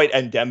 quite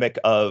endemic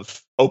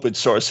of open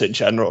source in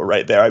general,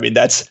 right there. I mean,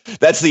 that's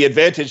the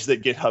advantage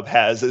that GitHub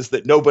has, is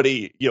that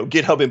nobody,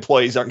 GitHub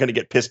employees aren't going to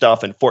get pissed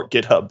off and fork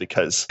GitHub,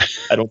 because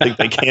I don't think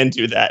they can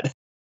do that.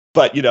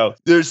 But,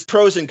 there's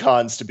pros and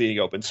cons to being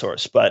open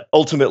source. But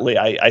ultimately,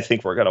 I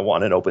think we're going to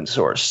want an open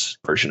source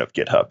version of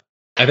GitHub.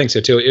 I think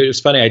so too. It was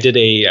funny. I did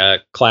a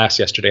class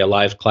yesterday, a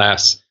live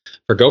class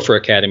for Gopher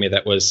Academy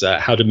that was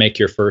how to make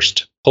your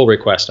first pull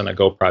request on a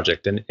Go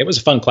project. And it was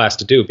a fun class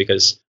to do,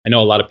 because I know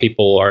a lot of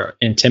people are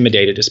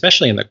intimidated,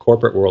 especially in the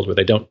corporate world where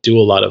they don't do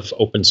a lot of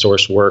open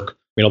source work.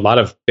 A lot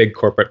of big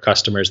corporate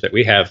customers that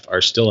we have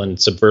are still in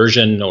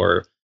Subversion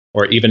or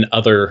even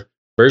other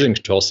version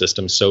control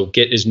systems. So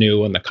Git is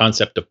new and the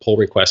concept of pull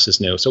requests is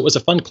new. So it was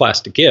a fun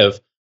class to give.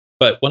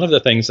 But one of the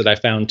things that I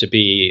found to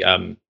be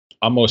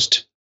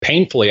almost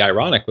painfully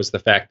ironic was the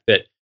fact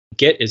that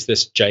Git is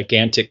this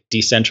gigantic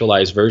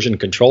decentralized version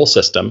control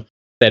system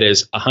that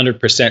is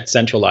 100%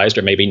 centralized,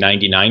 or maybe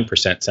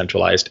 99%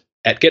 centralized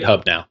at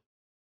GitHub now.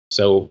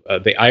 So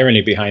the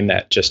irony behind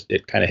that,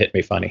 it kind of hit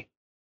me funny.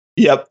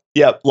 Yep.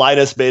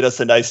 Linus made us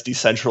a nice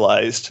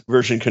decentralized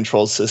version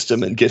control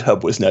system, and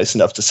GitHub was nice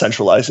enough to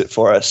centralize it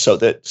for us so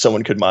that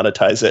someone could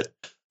monetize it.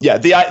 Yeah,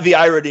 the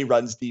irony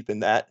runs deep in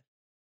that.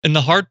 And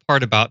the hard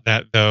part about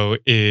that, though,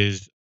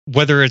 is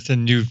whether it's a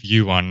new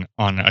view on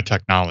a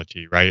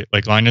technology, right?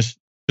 Like Linus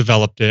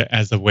developed it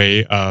as a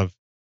way of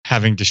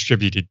having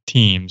distributed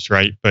teams,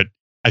 right? But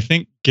I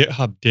think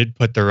GitHub did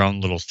put their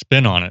own little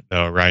spin on it,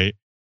 though, right?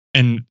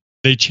 And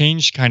they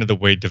changed kind of the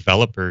way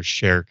developers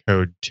share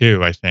code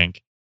too, I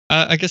think.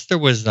 I guess there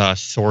was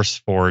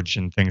SourceForge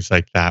and things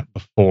like that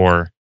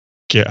before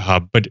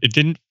GitHub, but it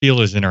didn't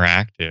feel as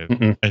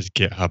interactive as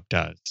GitHub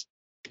does.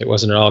 It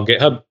wasn't at all.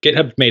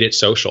 GitHub made it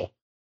social,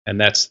 and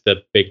that's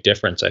the big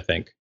difference, I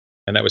think.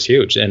 And that was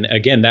huge. And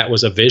again, that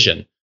was a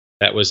vision.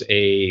 That was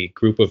a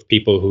group of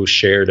people who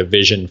shared a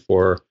vision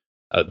for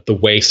the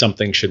way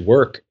something should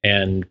work,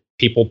 and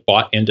people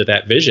bought into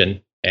that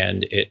vision,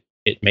 and it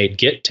made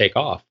Git take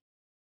off.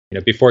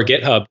 Before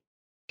GitHub,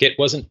 Git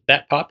wasn't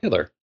that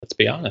popular. Let's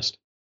be honest.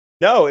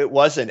 No, it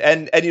wasn't.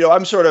 And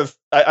I'm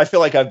I feel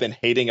like I've been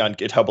hating on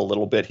GitHub a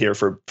little bit here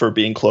for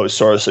being closed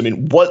source. I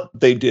mean, what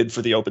they did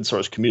for the open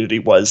source community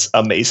was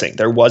amazing.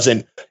 There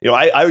wasn't,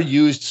 I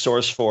used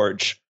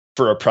SourceForge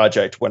for a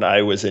project when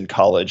I was in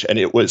college, and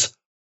it was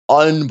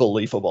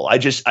unbelievable. I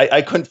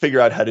couldn't figure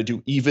out how to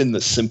do even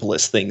the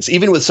simplest things.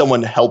 Even with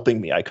someone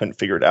helping me, I couldn't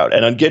figure it out.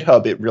 And on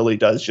GitHub, it really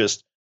does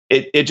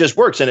it just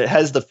works, and it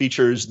has the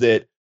features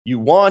that you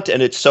want,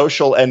 and it's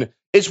social. And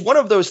it's one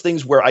of those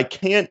things where I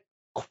can't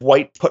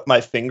quite put my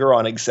finger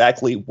on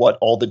exactly what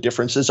all the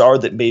differences are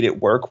that made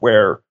it work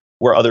where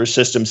other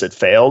systems had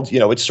failed.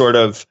 It's sort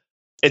of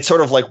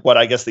like what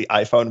I guess the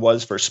iPhone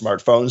was for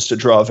smartphones, to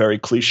draw a very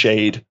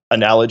cliched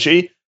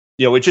analogy.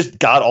 It just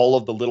got all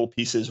of the little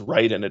pieces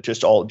right, and it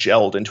just all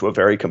gelled into a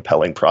very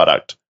compelling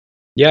product.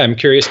 Yeah, I'm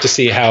curious to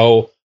see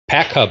how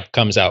PackHub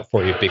comes out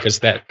for you, because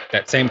that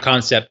same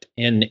concept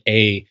in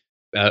a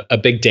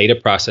big data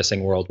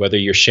processing world, whether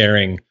you're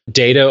sharing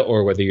data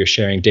or whether you're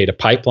sharing data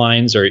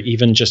pipelines or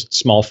even just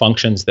small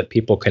functions that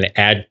people can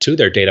add to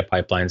their data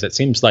pipelines, it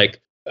seems like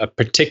a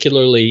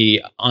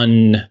particularly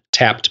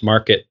untapped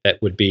market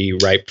that would be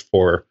ripe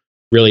for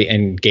really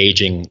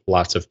engaging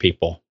lots of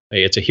people.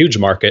 It's a huge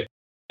market,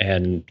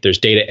 and there's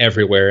data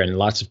everywhere, and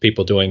lots of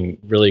people doing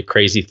really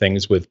crazy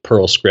things with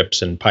Perl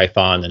scripts and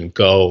Python and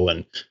Go,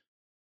 and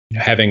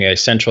having a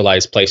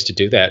centralized place to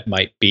do that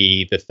might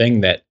be the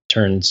thing that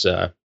turns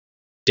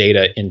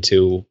data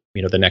into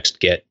the next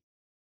Git.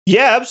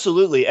 Yeah,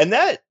 absolutely. And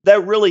that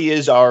really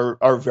is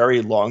our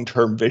very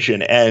long-term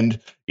vision. And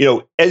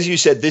as you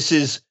said, this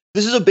is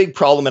a big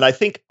problem, and I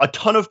think a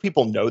ton of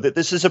people know that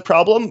this is a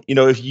problem.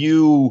 If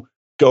you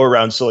go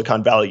around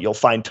Silicon Valley, you'll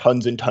find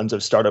tons and tons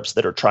of startups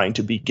that are trying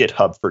to be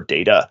GitHub for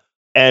data.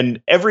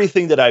 And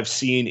everything that I've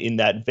seen in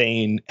that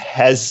vein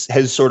has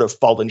sort of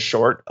fallen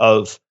short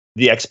of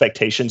the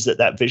expectations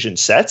that vision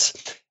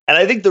sets. And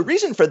I think the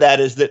reason for that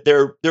is that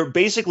they're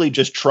basically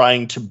just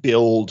trying to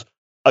build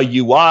a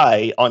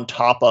UI on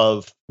top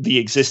of the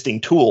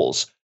existing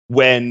tools,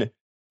 when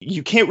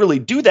you can't really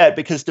do that,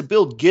 because to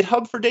build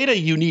GitHub for data,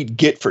 you need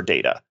Git for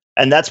data.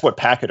 And that's what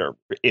Pachyderm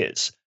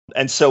is.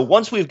 And so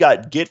once we've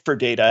got Git for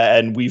data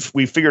and we've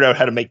figured out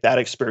how to make that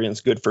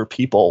experience good for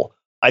people,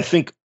 I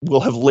think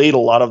we'll have laid a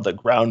lot of the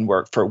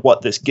groundwork for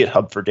what this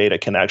GitHub for data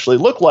can actually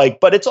look like.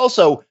 But it's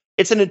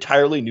an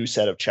entirely new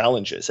set of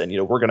challenges. And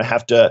we're going to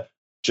have to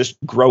just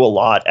grow a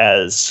lot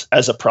as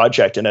a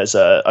project and as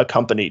a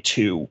company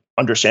to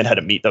understand how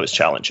to meet those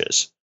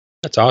challenges.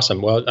 That's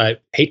awesome. Well, I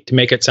hate to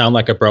make it sound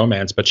like a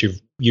bromance, but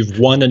you've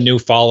won a new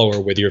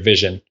follower with your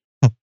vision.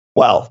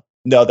 Well,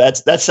 no,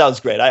 that sounds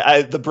great.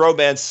 The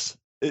bromance,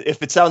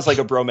 if it sounds like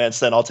a bromance,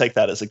 then I'll take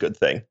that as a good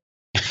thing.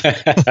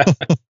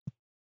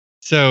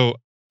 So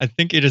I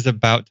think it is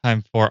about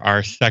time for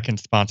our second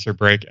sponsor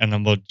break, and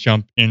then we'll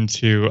jump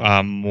into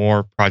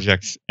more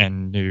projects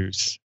and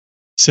news.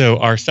 So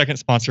our second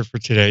sponsor for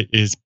today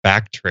is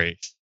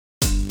Backtrace.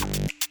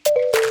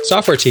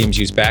 Software teams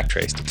use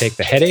Backtrace to take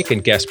the headache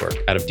and guesswork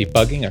out of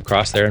debugging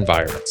across their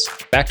environments.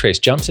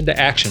 Backtrace jumps into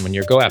action when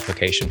your Go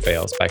application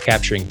fails by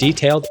capturing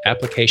detailed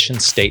application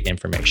state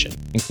information,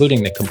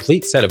 including the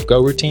complete set of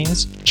Go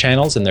routines,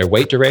 channels and their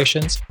wait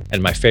durations,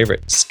 and my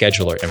favorite,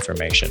 scheduler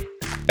information.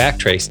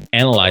 Backtrace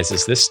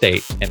analyzes this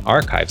state and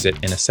archives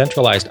it in a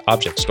centralized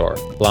object store,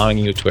 allowing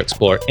you to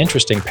explore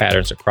interesting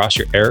patterns across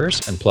your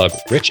errors and plug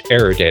rich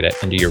error data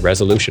into your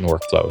resolution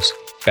workflows.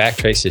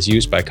 Backtrace is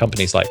used by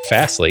companies like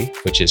Fastly,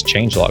 which is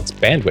Changelog's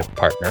bandwidth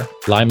partner,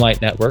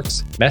 Limelight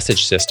Networks,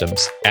 Message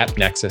Systems,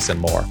 AppNexus, and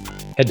more.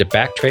 Head to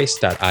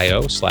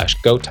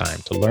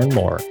backtrace.io/GoTime to learn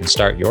more and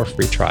start your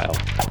free trial.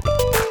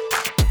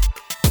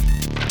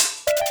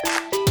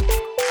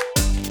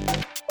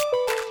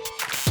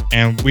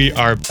 And we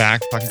are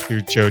back talking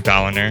to Joe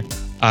Doliner.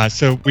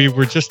 So we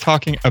were just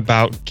talking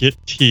about Git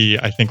T.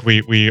 I think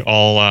we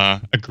all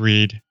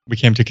agreed. We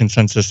came to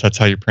consensus. That's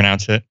how you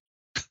pronounce it.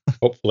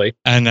 Hopefully.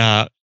 And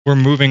we're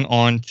moving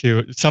on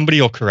to, somebody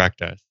will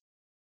correct us.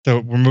 So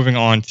we're moving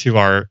on to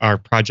our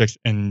projects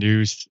and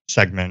news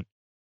segment.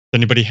 Does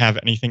anybody have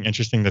anything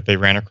interesting that they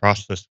ran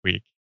across this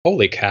week?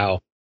 Holy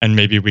cow. And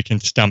maybe we can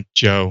stump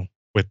Joe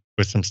with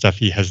some stuff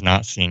he has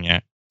not seen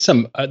yet.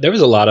 There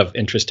was a lot of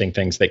interesting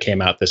things that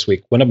came out this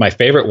week. One of my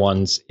favorite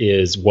ones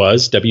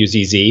was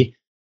WZZ.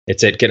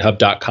 It's at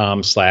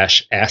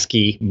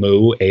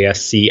github.com/ASCIIMOO,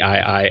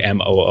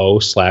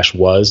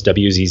 ASCIIMOO/was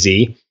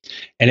WZZ.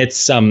 And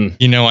it's I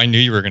knew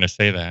you were going to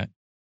say that.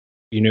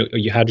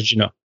 How did you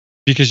know?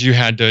 Because you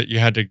had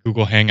to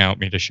Google Hangout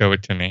me to show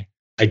it to me.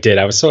 I did.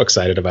 I was so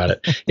excited about it.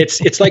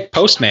 It's like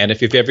Postman,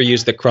 if you've ever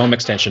used the Chrome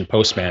extension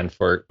Postman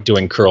for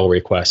doing curl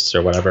requests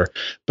or whatever.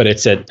 But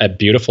it's a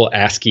beautiful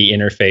ASCII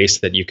interface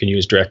that you can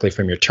use directly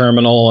from your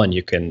terminal, and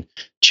you can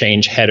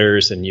change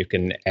headers, and you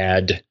can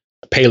add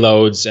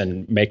payloads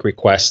and make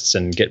requests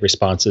and get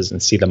responses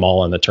and see them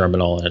all in the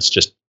terminal. And it's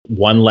just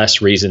one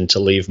less reason to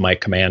leave my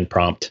command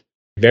prompt.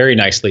 Very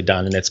nicely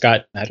done. And it's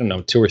got,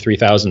 2,000 or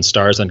 3,000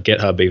 stars on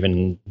GitHub,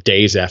 even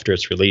days after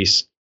its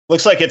release.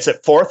 Looks like it's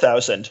at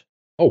 4,000.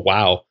 Oh,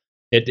 wow.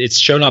 It's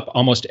shown up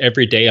almost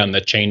every day on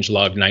the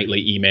changelog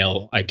nightly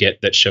email I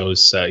get that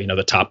shows,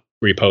 the top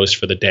repos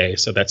for the day.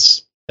 So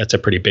that's a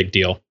pretty big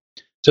deal.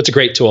 So it's a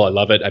great tool. I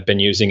love it. I've been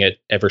using it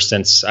ever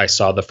since I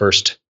saw the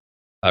first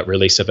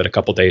release of it a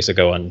couple days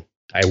ago, and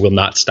I will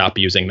not stop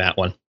using that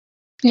one.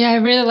 Yeah, I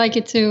really like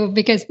it too,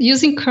 because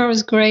using curl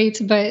is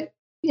great, but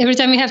every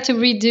time you have to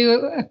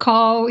redo a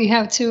call, you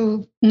have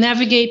to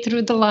navigate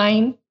through the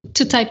line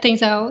to type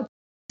things out.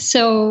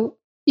 So,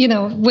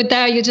 with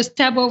that, you just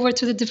tab over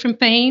to the different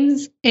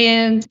panes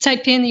and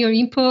type in your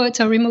input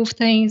or remove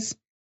things.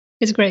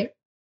 It's great.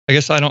 I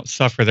guess I don't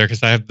suffer there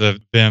because I have the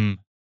Vim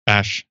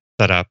bash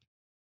set up.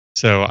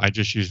 So I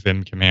just use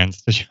Vim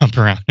commands to jump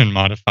around and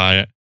modify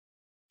it.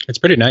 It's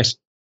pretty nice.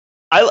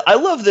 I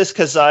love this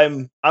because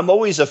I'm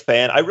always a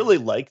fan. I really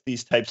like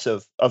these types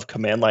of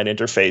command line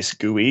interface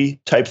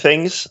GUI type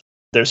things.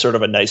 They're sort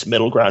of a nice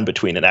middle ground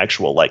between an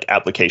actual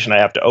application I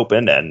have to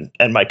open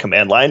and my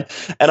command line.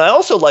 And I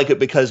also like it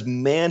because,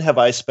 man, have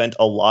I spent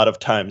a lot of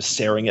time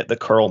staring at the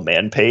curl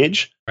man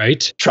page,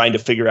 right? Trying to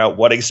figure out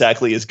what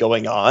exactly is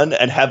going on,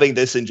 and having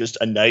this in just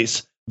a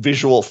nice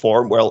visual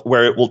form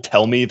where it will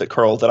tell me the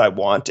curl that I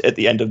want at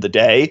the end of the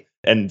day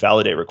and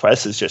validate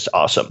requests is just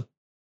awesome.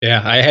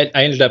 Yeah, I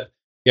ended up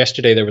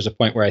yesterday. There was a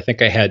point where I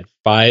think I had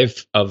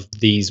 5 of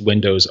these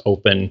windows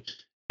open,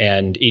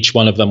 and each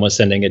one of them was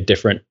sending a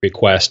different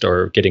request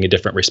or getting a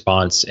different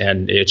response.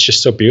 And it's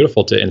just so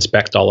beautiful to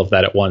inspect all of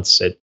that at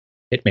once. It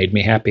made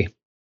me happy.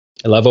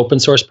 I love open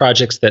source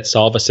projects that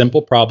solve a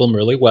simple problem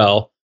really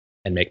well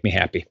and make me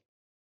happy.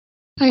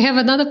 I have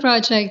another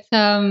project.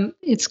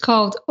 It's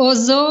called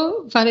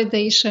Ozo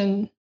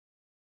Validation.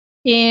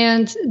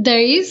 And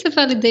there is a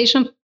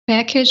validation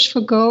package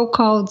for Go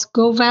called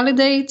Go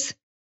Validate,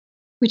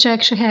 which I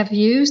actually have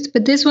used.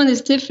 But this one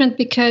is different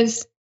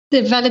because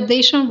the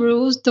validation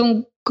rules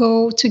don't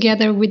go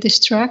together with the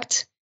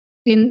struct.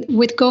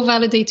 With Go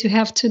Validate, you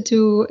have to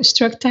do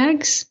struct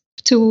tags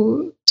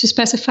to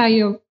specify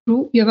your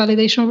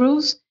validation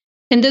rules.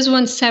 And this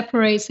one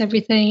separates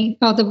everything,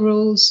 all the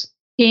rules,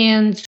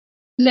 and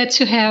lets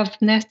you have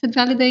nested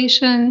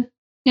validation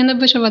and a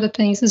bunch of other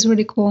things. It's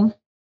really cool.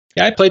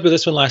 Yeah, I played with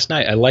this one last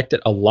night. I liked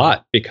it a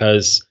lot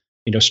because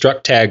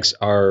struct tags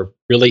are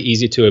really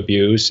easy to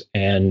abuse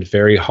and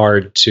very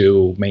hard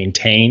to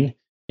maintain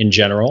in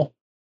general.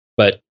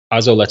 But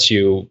Ozo lets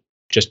you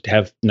just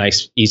have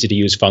nice, easy to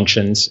use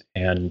functions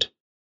and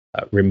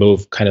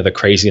remove kind of the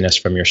craziness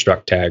from your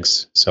struct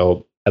tags.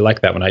 So I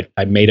like that one.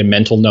 I made a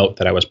mental note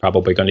that I was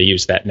probably going to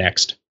use that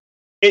next.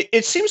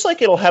 It seems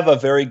like it'll have a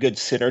very good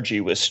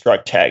synergy with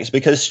struct tags,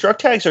 because struct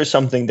tags are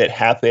something that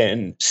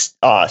happen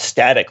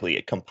statically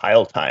at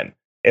compile time,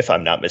 if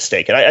I'm not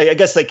mistaken. I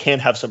guess they can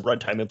have some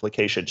runtime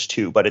implications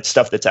too, but it's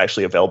stuff that's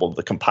actually available to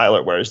the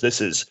compiler, whereas this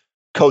is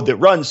code that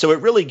runs. So it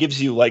really gives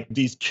you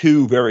these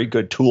 2 very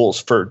good tools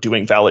for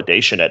doing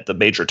validation at the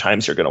major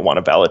times you're going to want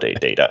to validate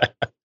data.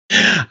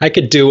 I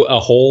could do a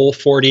whole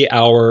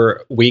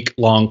 40-hour,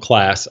 week-long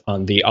class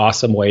on the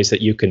awesome ways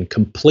that you can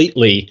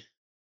completely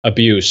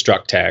abuse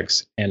struct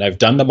tags, and I've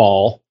done them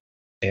all.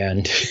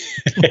 And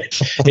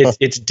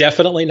it's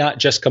definitely not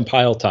just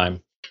compile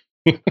time.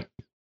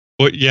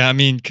 Well, yeah, I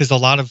mean, because a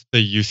lot of the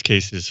use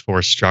cases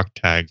for struct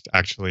tags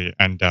actually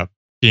end up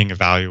being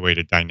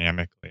evaluated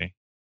dynamically.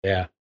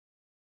 Yeah.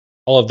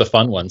 All of the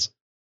fun ones.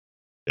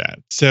 Yeah.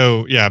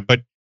 So, yeah,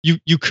 but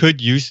you could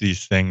use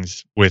these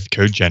things with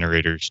code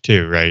generators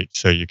too, right?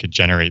 So you could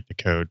generate the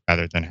code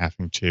rather than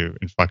having to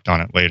inflect on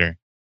it later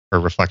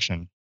or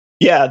reflection.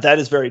 Yeah, that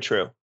is very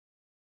true.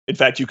 In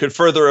fact, you could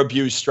further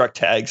abuse struct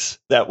tags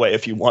that way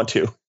if you want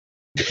to.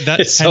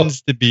 That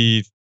tends to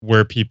be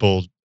where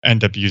people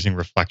end up using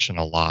reflection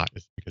a lot,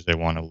 is because they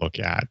want to look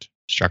at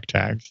struct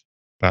tags.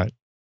 But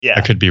yeah,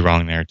 I could be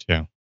wrong there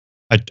too.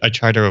 I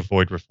try to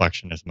avoid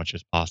reflection as much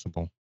as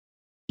possible.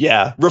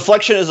 Yeah,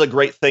 reflection is a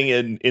great thing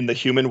in the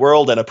human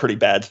world and a pretty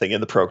bad thing in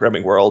the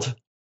programming world.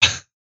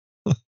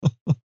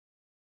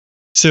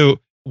 So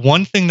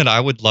one thing that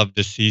I would love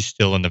to see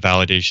still in the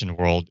validation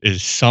world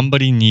is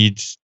somebody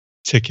needs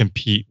to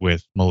compete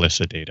with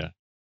Melissa data.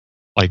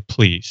 Like,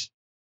 please.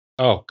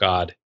 Oh,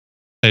 God.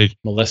 Like,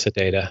 Melissa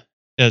data.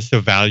 Yeah,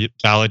 so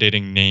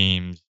validating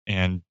names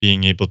and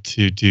being able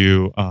to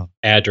do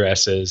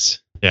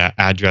addresses. Yeah,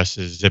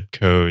 addresses, zip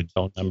codes,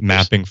 phone numbers.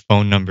 Mapping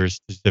phone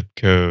numbers to zip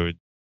codes,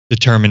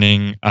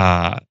 determining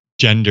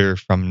gender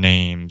from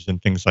names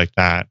and things like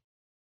that.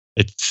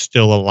 It's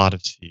still a lot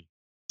of C.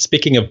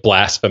 Speaking of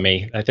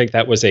blasphemy, I think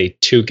that was a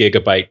 2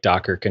 gigabyte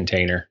Docker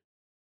container.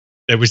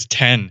 It was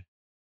 10.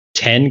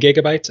 10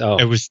 gigabytes? Oh,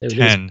 it was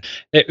 10.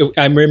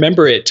 I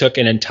remember it took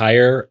an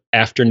entire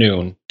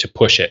afternoon to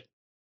push it.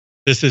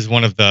 This is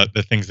one of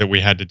the things that we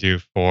had to do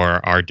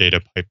for our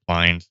data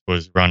pipelines,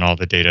 was run all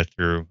the data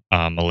through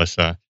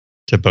Melissa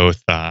to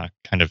both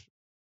kind of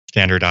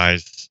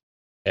standardize.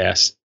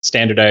 Yes,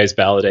 standardize,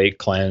 validate,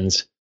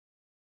 cleanse.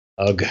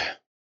 Ugh.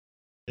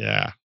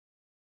 Yeah.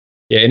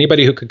 Yeah,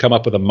 anybody who could come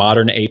up with a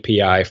modern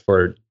API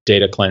for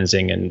data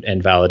cleansing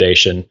and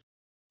validation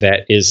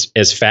that is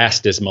as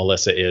fast as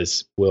Melissa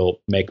is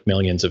will make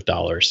millions of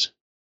dollars.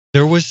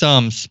 There was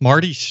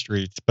Smarty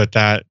Streets, but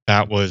that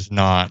was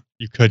not,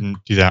 you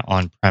couldn't do that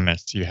on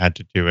premise. You had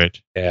to do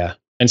it. Yeah.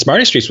 And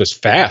Smarty Streets was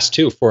fast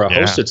too. For a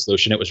hosted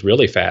solution, it was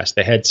really fast.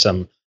 They had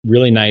some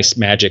really nice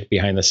magic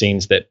behind the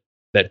scenes that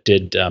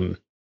did I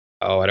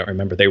don't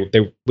remember.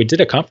 We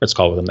did a conference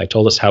call with them. They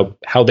told us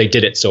how they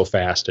did it so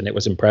fast, and it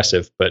was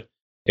impressive, but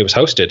it was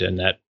hosted, and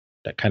that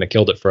kind of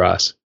killed it for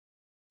us.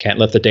 Can't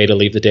let the data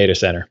leave the data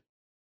center.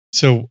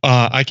 So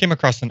I came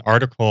across an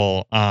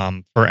article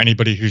for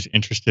anybody who's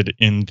interested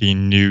in the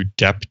new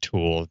DEP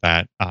tool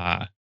that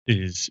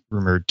is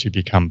rumored to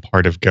become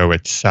part of Go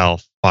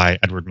itself, by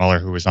Edward Muller,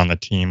 who was on the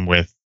team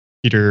with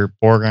Peter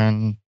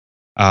Borgen.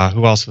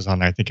 Who else was on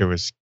there? I think it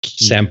was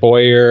Sam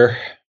Boyer.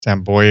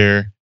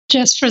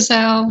 Jess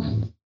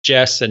Frizzell.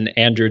 Jess and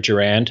Andrew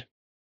Durand.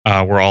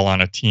 We're all on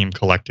a team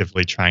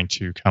collectively trying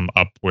to come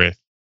up with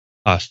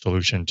a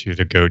solution to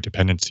the Go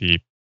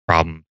dependency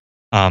problem.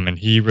 And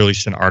he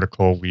released an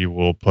article we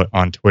will put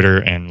on Twitter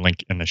and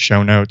link in the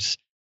show notes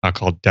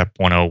called DEP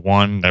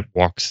 101 that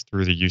walks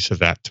through the use of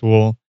that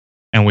tool.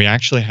 And we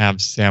actually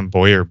have Sam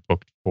Boyer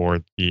booked for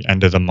the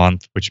end of the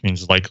month, which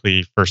means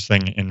likely first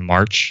thing in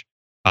March,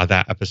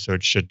 that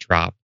episode should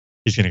drop.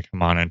 He's going to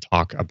come on and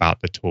talk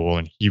about the tool.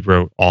 And he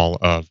wrote all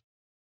of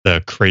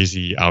the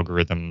crazy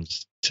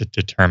algorithms to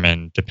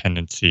determine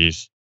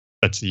dependencies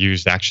that's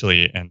used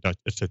actually, and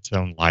it's its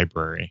own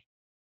library.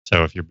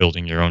 So if you're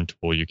building your own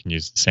tool, you can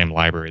use the same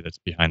library that's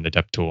behind the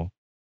DEP tool.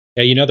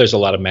 Yeah, there's a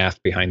lot of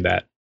math behind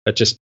that. But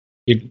just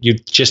you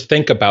just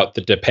think about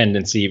the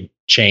dependency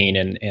chain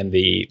and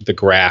the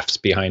graphs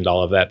behind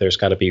all of that. There's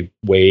got to be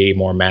way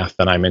more math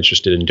than I'm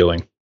interested in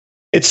doing.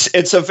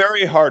 It's a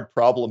very hard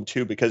problem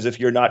too, because if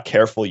you're not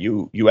careful,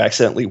 you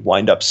accidentally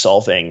wind up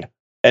solving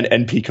an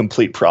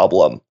NP-complete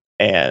problem,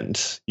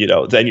 and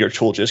then your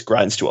tool just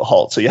grinds to a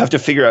halt. So you have to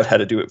figure out how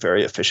to do it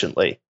very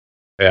efficiently.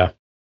 Yeah.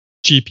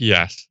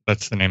 GPS,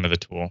 that's the name of the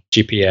tool.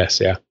 GPS,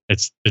 yeah.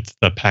 It's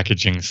the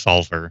packaging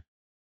solver.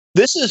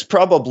 This is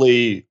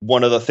probably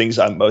one of the things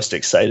I'm most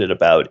excited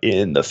about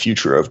in the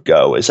future of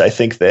Go, is I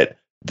think that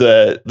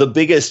the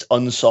biggest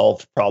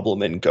unsolved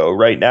problem in Go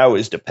right now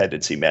is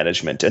dependency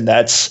management. And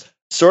that's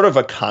sort of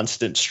a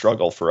constant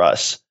struggle for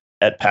us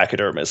at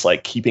Pachyderm, is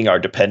like keeping our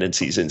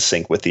dependencies in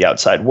sync with the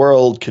outside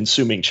world,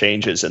 consuming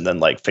changes, and then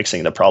like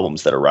fixing the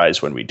problems that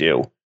arise when we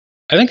do.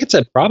 I think it's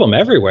a problem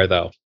everywhere,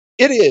 though.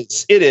 It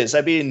is.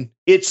 I mean,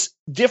 it's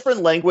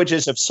different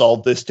languages have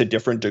solved this to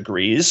different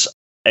degrees.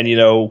 And,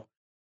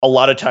 a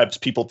lot of times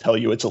people tell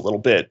you it's a little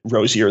bit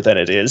rosier than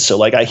it is. So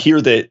like I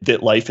hear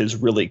that life is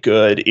really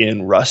good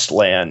in Rust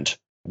land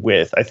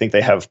with, I think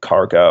they have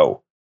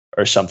cargo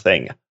or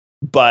something.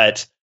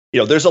 But,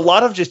 there's a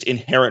lot of just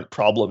inherent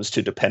problems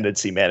to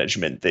dependency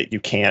management that you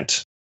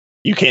can't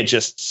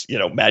just,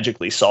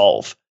 magically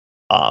solve.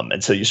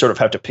 And so you sort of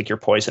have to pick your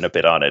poison a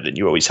bit on it, and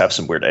you always have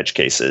some weird edge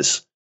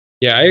cases.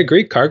 Yeah, I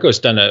agree. Cargo's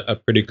done a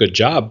pretty good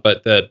job,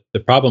 but the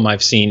problem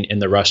I've seen in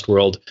the Rust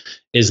world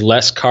is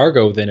less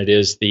cargo than it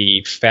is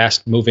the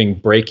fast-moving,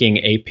 breaking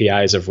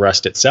APIs of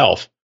Rust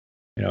itself.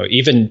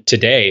 Even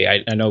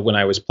today, I know when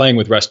I was playing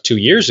with Rust 2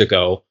 years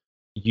ago,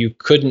 you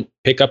couldn't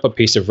pick up a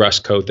piece of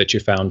Rust code that you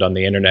found on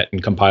the internet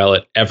and compile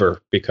it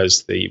ever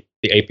because the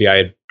API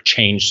had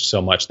changed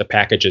so much, the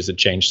packages had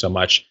changed so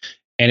much,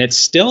 and it's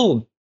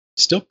still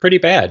pretty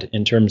bad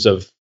in terms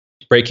of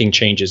breaking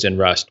changes in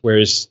Rust.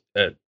 Whereas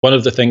one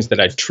of the things that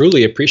I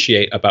truly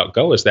appreciate about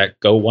Go is that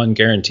Go 1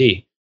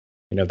 guarantee.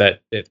 That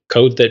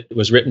code that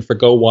was written for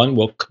Go 1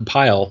 will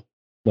compile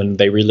when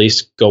they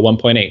release Go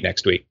 1.8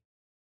 next week.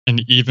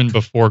 And even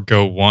before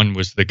Go 1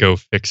 was the Go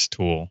Fix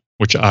tool,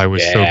 which I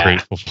was so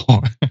grateful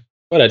for.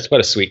 What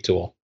a sweet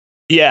tool.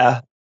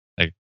 Yeah.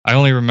 Like, I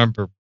only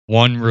remember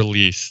one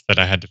release that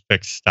I had to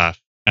fix stuff,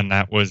 and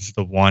that was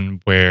the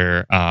one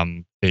where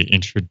they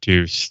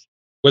introduced...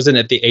 Wasn't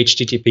it the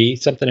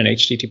HTTP? Something in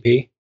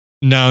HTTP?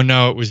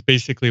 No, it was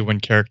basically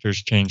when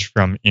characters changed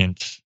from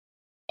ints.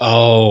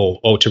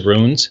 Oh, to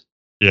runes?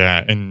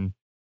 Yeah, and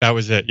that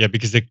was it. Yeah,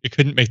 because it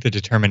couldn't make the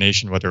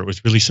determination whether it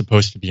was really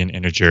supposed to be an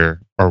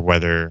integer or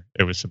whether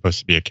it was supposed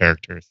to be a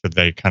character. So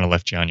they kind of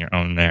left you on your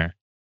own there.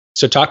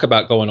 So talk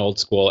about going old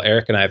school.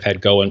 Eric and I have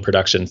had Go in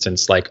production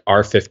since like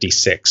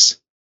R56.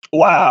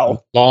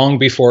 Wow. Long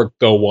before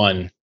Go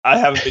 1. I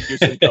haven't been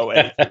using Go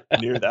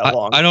near that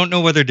long. I don't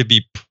know whether to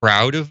be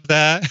proud of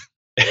that.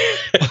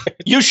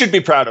 You should be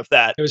proud of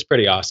that. It was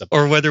pretty awesome.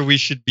 Or whether we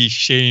should be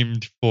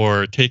shamed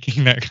for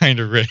taking that kind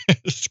of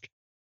risk.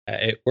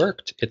 It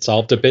worked. It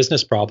solved a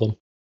business problem.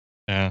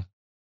 Yeah.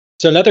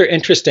 So another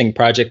interesting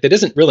project that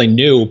isn't really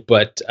new,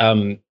 but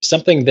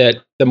something that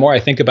the more I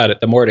think about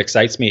it, the more it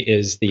excites me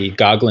is the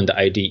Gogland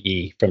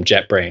IDE from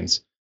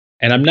JetBrains.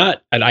 And I'm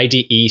not an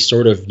IDE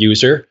sort of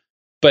user,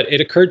 but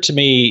it occurred to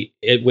me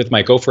with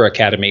my Gopher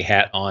Academy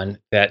hat on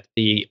that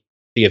the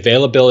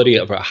availability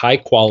of a high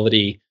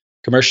quality,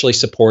 commercially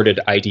supported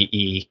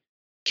IDE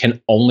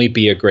can only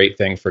be a great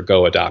thing for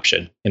Go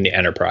adoption in the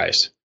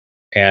enterprise.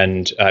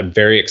 And I'm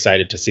very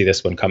excited to see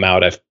this one come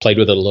out. I've played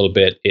with it a little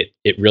bit.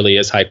 It really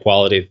is high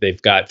quality.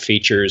 They've got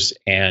features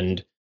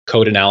and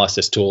code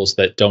analysis tools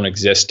that don't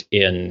exist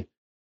in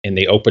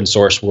the open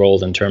source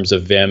world in terms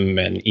of Vim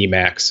and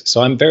Emacs.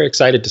 So I'm very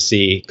excited to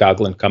see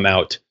Gogland come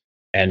out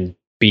and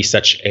be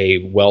such a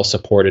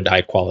well-supported,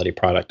 high-quality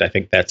product. I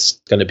think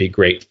that's going to be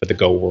great for the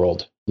Go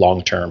world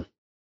long term.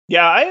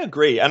 Yeah, I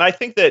agree. And I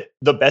think that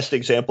the best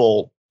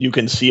example you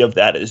can see of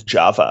that is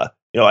Java.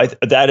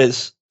 That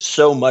is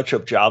so much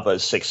of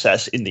Java's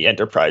success in the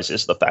enterprise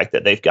is the fact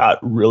that they've got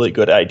really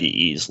good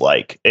IDEs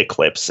like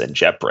Eclipse and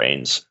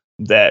JetBrains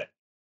that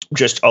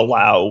just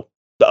allow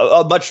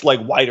a much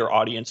wider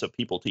audience of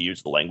people to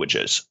use the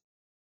languages. Is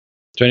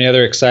there any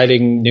other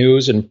exciting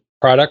news and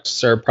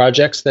products or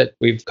projects that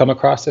we've come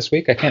across this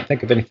week? I can't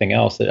think of anything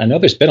else. I know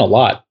there's been a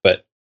lot,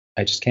 but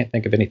I just can't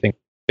think of anything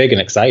big and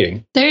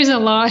exciting. There is a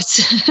lot.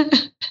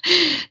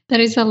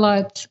 There is a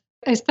lot.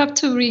 I stopped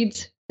to read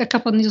a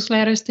couple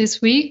newsletters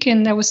this week,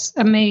 and I was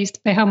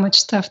amazed by how much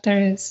stuff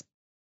there is.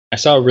 I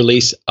saw a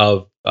release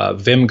of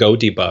Vim Go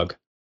Debug,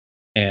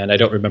 and I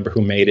don't remember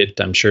who made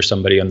it. I'm sure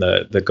somebody on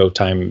the Go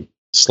Time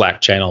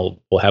Slack channel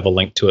will have a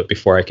link to it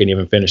before I can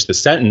even finish the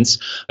sentence.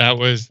 That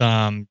was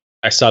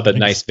I saw the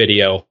nice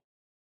video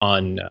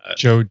on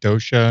Joe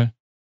Dosha.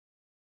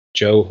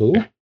 Joe who?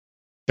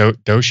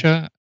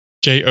 Dosha?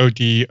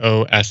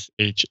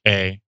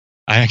 Jodosha.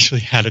 I actually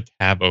had a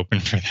tab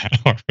open for that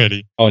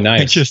already. Oh,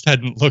 nice. I just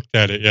hadn't looked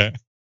at it yet.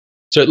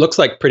 So it looks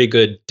like pretty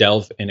good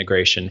Delve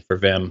integration for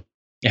Vim.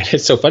 And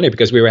it's so funny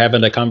because we were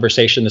having a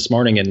conversation this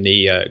morning in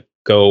the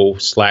Go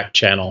Slack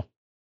channel.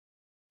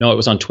 No, it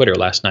was on Twitter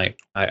last night.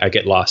 I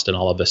get lost in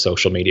all of the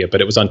social media,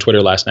 but it was on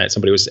Twitter last night.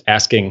 Somebody was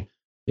asking,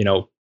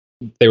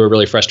 they were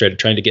really frustrated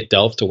trying to get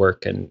Delve to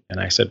work. And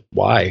I said,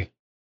 why?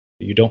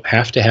 You don't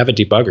have to have a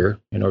debugger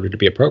in order to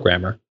be a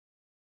programmer.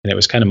 And it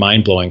was kind of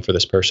mind-blowing for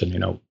this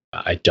person.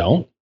 I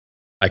don't.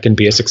 I can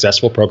be a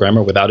successful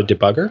programmer without a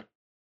debugger.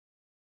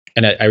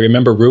 And I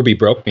remember Ruby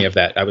broke me of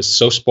that. I was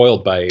so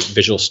spoiled by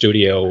Visual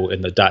Studio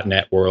in the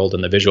 .NET world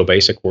and the Visual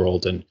Basic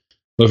world. And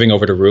moving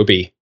over to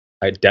Ruby,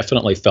 I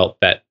definitely felt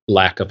that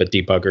lack of a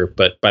debugger.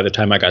 But by the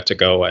time I got to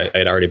Go, I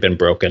had already been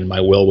broken. My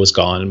will was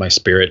gone, my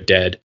spirit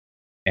dead.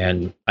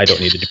 And I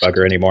don't need a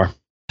debugger anymore.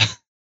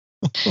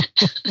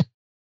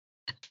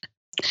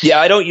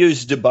 Yeah, I don't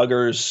use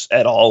debuggers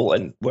at all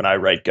when I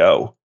write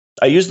Go.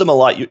 I use them a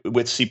lot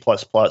with C++,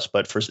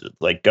 but for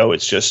Go,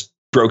 it's just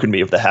broken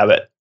me of the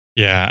habit.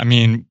 Yeah, I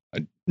mean,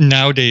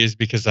 nowadays,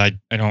 because I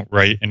don't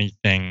write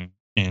anything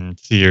in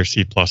C or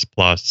C++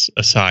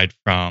 aside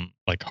from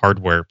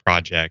hardware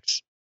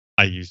projects,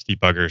 I use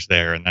debuggers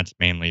there. And that's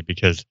mainly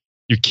because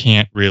you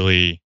can't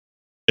really,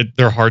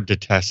 they're hard to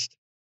test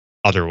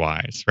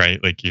otherwise, right?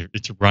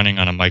 It's running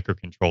on a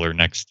microcontroller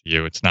next to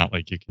you. It's not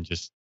like you can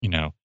just,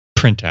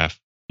 printf.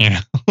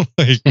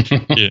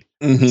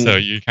 Mm-hmm. So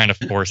you're kind of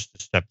forced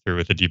to step through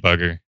with a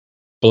debugger.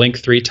 Blink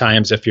 3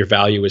 times if your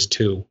value is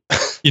 2.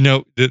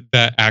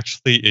 That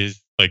actually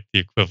is the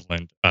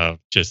equivalent of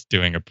just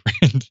doing a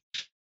print,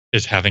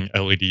 is having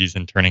LEDs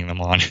and turning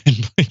them on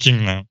and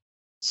blinking them.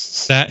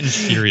 That and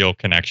serial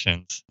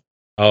connections.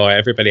 Oh,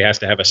 everybody has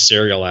to have a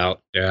serial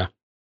out. Yeah.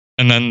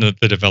 And then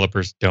the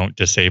developers don't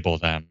disable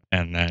them,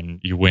 and then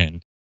you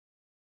win.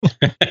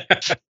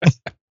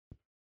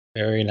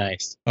 Very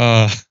nice.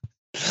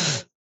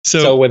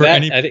 So with that,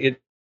 any, I think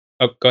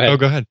go ahead. Oh,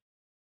 go ahead.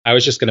 I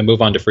was just going to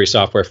move on to Free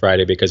Software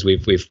Friday because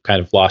we've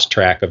kind of lost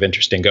track of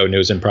interesting Go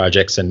news and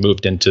projects and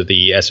moved into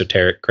the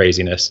esoteric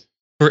craziness.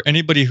 For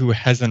anybody who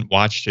hasn't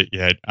watched it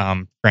yet,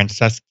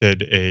 Francesc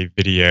did a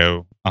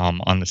video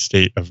on the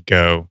state of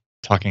Go,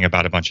 talking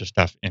about a bunch of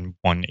stuff in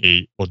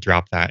 1.8. We'll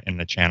drop that in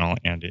the channel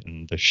and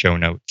in the show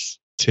notes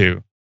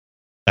too.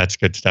 That's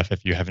good stuff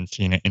if you haven't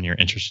seen it and you're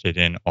interested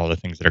in all the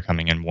things that are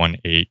coming in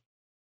 1.8.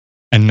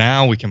 And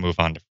now we can move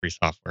on to Free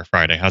Software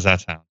Friday. How's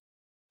that sound?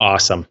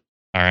 Awesome.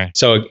 All right.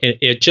 So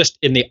it just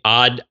in the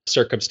odd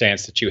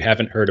circumstance that you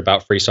haven't heard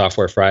about Free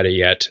Software Friday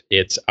yet,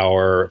 it's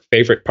our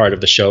favorite part of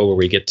the show where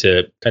we get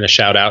to kind of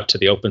shout out to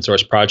the open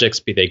source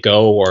projects, be they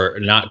Go or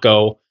not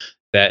Go,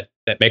 that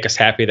make us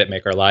happy, that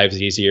make our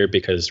lives easier,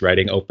 because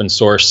writing open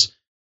source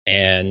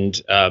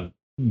and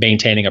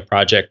maintaining a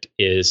project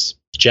is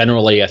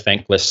generally a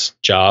thankless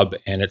job,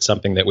 and it's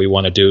something that we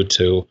want to do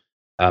to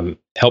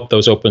help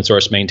those open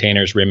source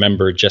maintainers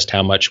remember just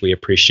how much we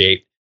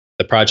appreciate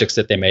the projects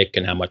that they make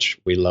and how much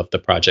we love the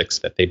projects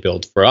that they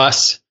build for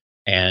us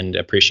and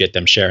appreciate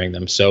them sharing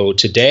them. So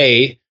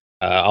today,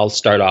 I'll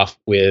start off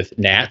with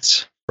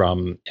Nats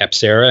from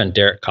Epsera and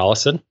Derek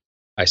Collison.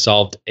 I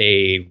solved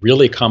a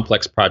really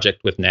complex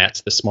project with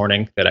Nats this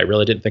morning that I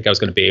really didn't think I was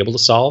going to be able to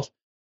solve.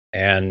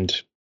 And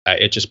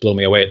it just blew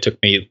me away. It took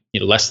me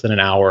less than an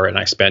hour, and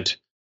I spent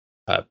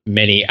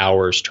many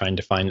hours trying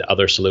to find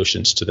other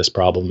solutions to this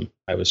problem.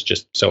 I was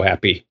just so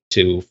happy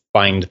to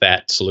find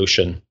that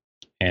solution,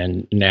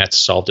 and Nats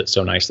solved it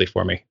so nicely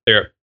for me.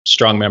 They're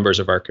strong members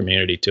of our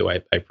community too.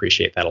 I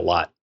appreciate that a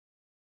lot.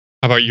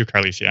 How about you,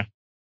 Carlicia?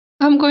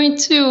 I'm going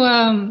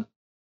to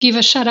give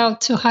a shout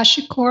out to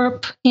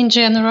HashiCorp in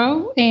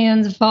general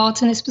and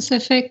Vault in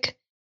specific.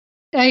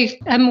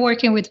 I'm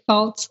working with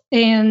Vault,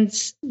 and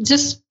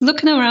just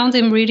looking around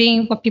and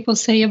reading what people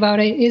say about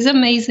it is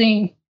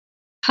amazing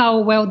how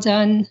well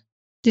done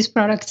these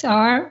products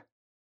are.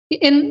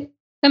 And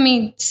I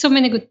mean, so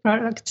many good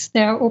products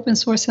that are open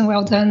source and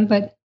well done,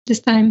 but this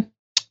time,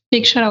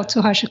 big shout out to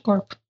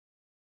HashiCorp.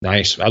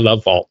 Nice. I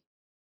love Vault.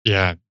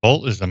 Yeah,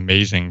 Vault is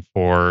amazing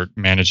for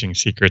managing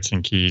secrets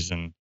and keys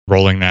and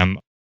rolling them.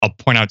 I'll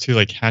point out too,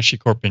 like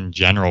HashiCorp in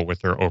general with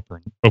their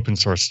open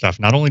source stuff.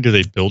 Not only do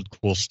they build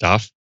cool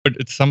stuff, but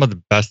it's some of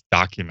the best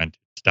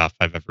documented stuff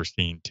I've ever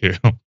seen too.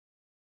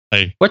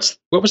 Like, what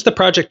was the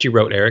project you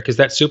wrote, Eric? Is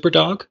that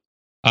Superdog?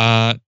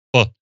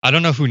 Well, I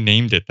don't know who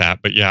named it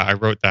that, but yeah, I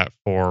wrote that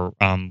for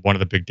one of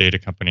the big data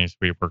companies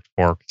we worked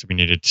for because we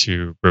needed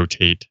to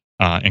rotate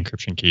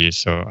encryption keys.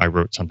 So I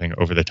wrote something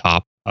over the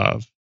top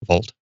of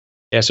Vault.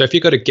 Yeah, so if you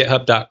go to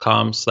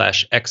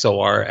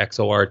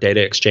github.com/XOR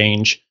data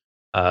exchange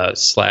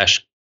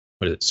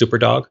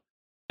 /Superdog,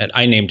 and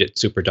I named it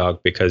Superdog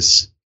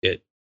because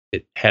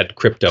it had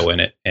crypto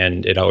in it,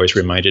 and it always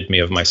reminded me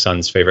of my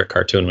son's favorite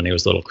cartoon when he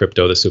was little,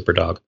 Crypto the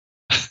Superdog.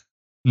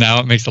 Now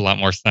it makes a lot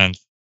more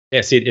sense. Yeah,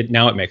 see,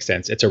 now it makes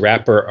sense. It's a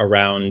wrapper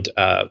around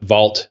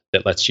Vault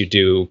that lets you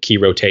do key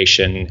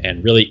rotation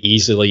and really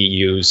easily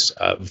use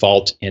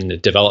Vault in the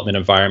development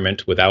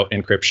environment without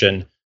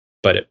encryption,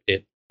 but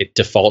it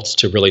defaults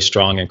to really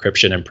strong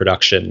encryption in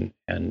production.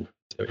 And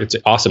it's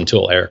an awesome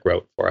tool Eric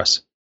wrote for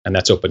us, and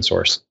that's open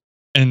source.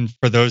 And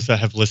for those that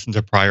have listened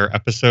to prior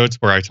episodes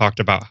where I talked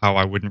about how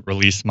I wouldn't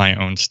release my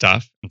own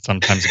stuff, and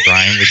sometimes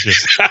Brian would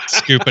just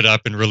scoop it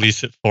up and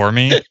release it for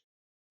me.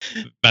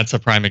 That's a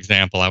prime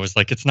example. I was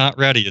like, it's not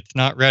ready. It's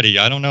not ready.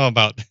 I don't know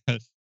about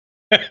this.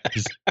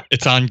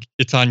 It's on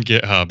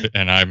GitHub,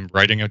 and I'm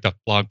writing a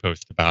blog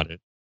post about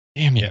it.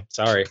 Damn you. Yeah,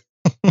 sorry.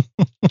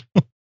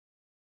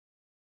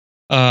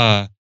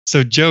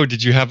 So Joe,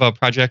 did you have a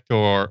project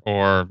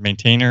or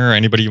maintainer or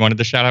anybody you wanted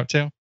to shout out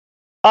to?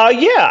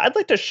 Yeah, I'd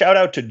like to shout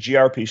out to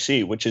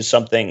gRPC, which is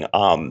something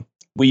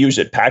we use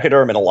at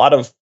Pachyderm, and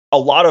a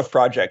lot of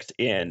projects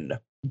in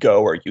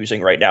Go are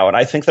using right now. And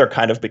I think they're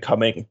kind of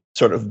becoming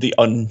sort of the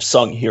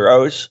unsung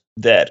heroes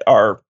that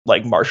are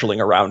like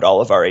marshaling around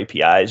all of our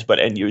APIs, but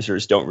end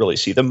users don't really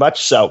see them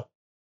much. So I'd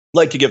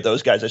like to give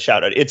those guys a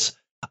shout out.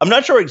 I'm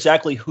not sure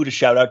exactly who to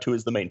shout out to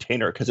as the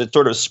maintainer because it's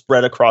sort of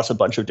spread across a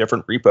bunch of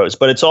different repos,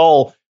 but it's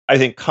all, I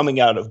think,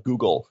 coming out of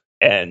Google.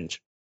 And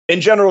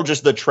in general,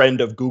 just the trend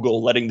of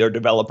Google letting their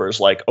developers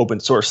like open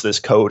source this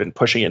code and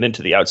pushing it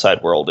into the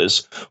outside world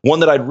is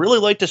one that I'd really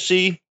like to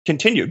see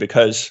continue,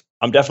 because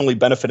I'm definitely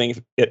benefiting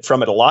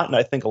from it a lot, and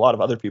I think a lot of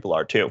other people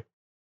are too.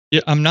 Yeah,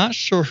 I'm not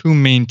sure who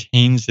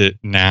maintains it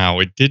now.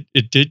 It did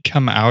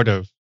come out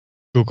of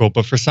Google,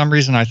 but for some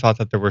reason I thought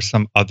that there were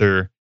some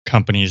other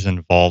companies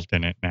involved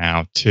in it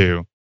now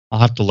too. I'll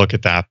have to look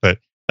at that, but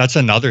that's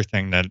another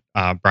thing that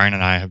Brian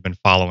and I have been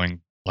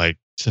following like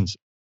since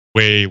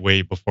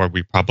way before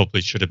we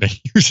probably should have been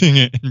using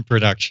it in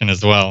production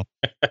as well.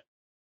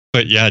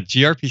 But yeah,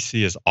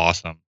 gRPC is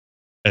awesome.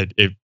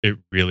 It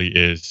really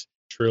is.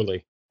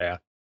 Truly, yeah.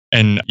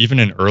 And even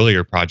an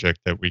earlier project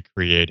that we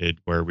created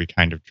where we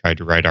kind of tried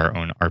to write our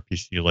own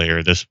RPC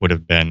layer, this would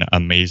have been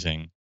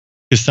amazing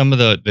Because some of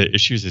the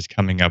issues is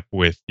coming up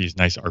with these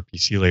nice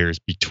RPC layers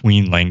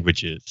between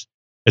languages.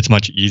 It's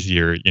much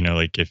easier,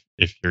 like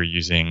if you're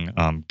using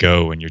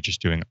Go and you're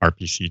just doing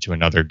RPC to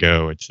another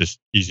Go, it's just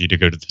easy to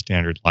go to the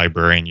standard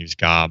library and use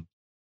GOB.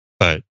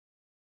 But,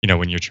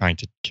 when you're trying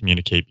to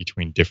communicate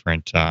between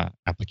different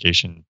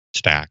application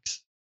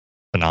stacks,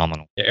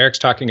 phenomenal. Yeah, Eric's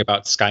talking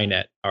about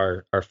Skynet,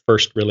 our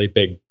first really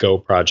big Go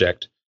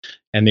project.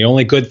 And the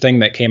only good thing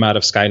that came out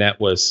of Skynet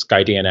was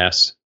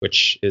SkyDNS,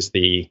 which is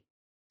the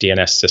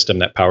DNS system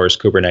that powers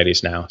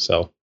Kubernetes now.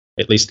 So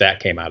at least that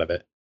came out of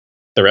it.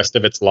 The rest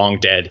of it's long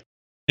dead.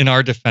 In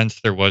our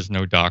defense, there was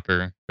no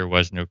Docker, there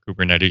was no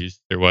Kubernetes,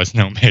 there was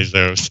no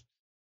Mesos.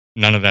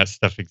 None of that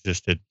stuff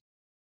existed.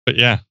 But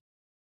yeah.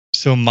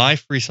 So my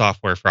free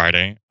software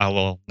Friday, I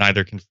will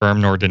neither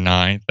confirm nor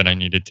deny that I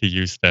needed to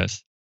use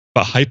this.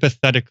 But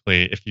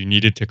hypothetically, if you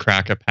needed to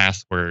crack a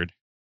password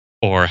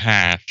or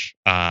hash,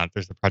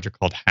 there's a project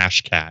called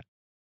Hashcat,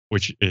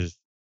 which is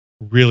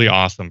really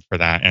awesome for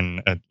that.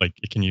 And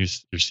it can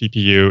use your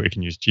CPU, it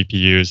can use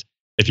GPUs.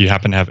 If you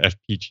happen to have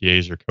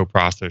FPGAs or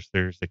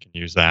coprocessors, it can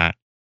use that.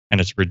 And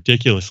it's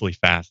ridiculously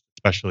fast,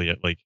 especially at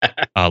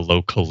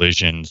low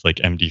collisions like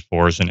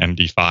MD4s and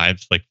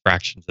MD5s, like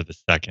fractions of a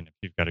second if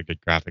you've got a good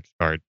graphics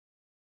card.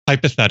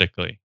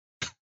 Hypothetically.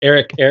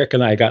 Eric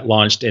and I got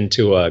launched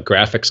into a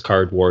graphics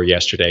card war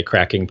yesterday,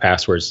 cracking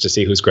passwords to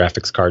see whose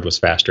graphics card was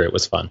faster. It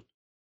was fun.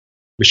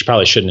 We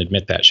probably shouldn't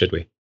admit that, should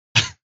we?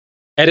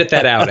 Edit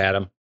that out,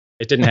 Adam.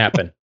 It didn't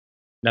happen.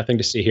 Nothing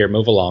to see here.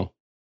 Move along.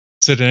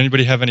 So did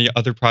anybody have any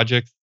other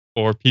projects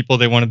or people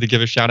they wanted to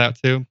give a shout out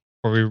to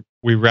before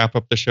we wrap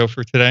up the show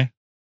for today?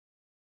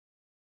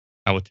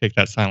 I will take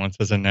that silence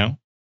as a no.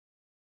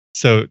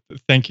 So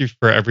thank you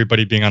for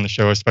everybody being on the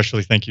show,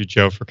 especially thank you,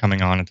 Joe, for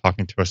coming on and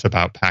talking to us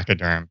about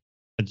Pachyderm.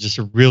 It's just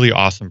a really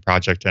awesome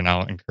project, and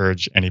I'll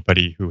encourage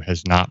anybody who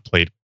has not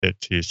played with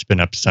it to spin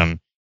up some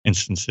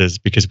instances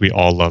because we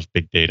all love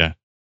big data.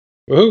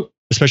 Woohoo!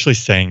 Especially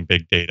saying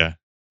big data.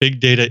 Big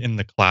data in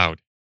the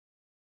cloud.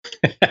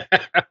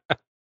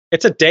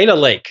 It's a data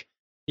lake.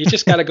 You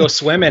just got to go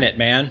swim in it,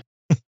 man.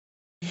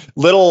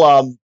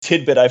 Little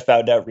tidbit I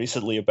found out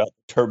recently about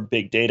the term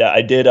big data.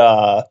 I did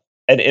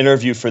an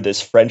interview for this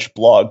French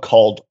blog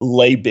called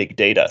Les Big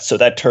Data. So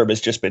that term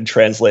has just been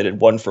translated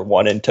one for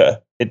one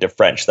into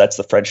French. That's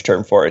the French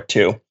term for it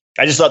too.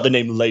 I just thought the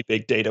name Les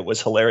Big Data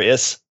was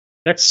hilarious.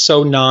 That's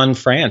so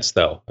non-France,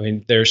 though. I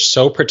mean, they're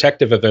so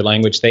protective of their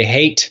language. They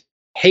hate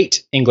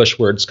English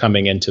words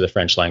coming into the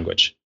French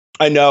language.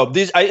 I know.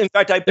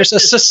 There's a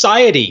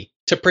society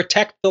to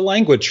protect the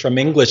language from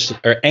English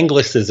or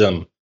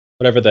Anglicism,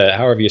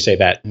 however you say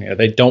that.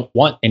 They don't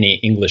want any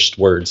English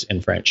words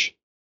in French.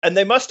 And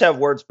they must have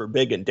words for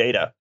big and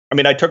data. I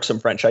mean, I took some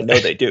French. I know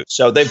they do.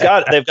 So they've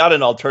got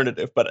an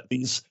alternative. But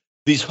these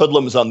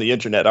hoodlums on the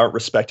internet aren't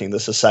respecting the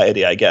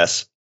society, I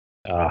guess.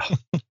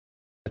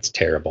 That's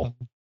terrible.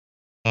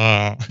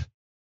 So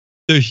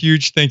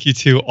huge thank you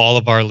to all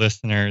of our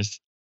listeners,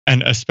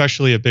 and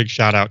especially a big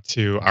shout out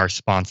to our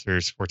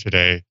sponsors for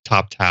today,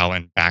 TopTal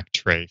and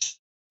Backtrace.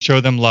 Show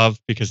them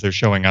love because they're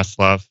showing us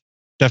love.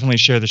 Definitely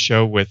share the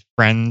show with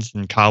friends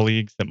and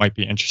colleagues that might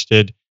be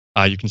interested.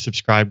 You can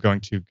subscribe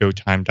going to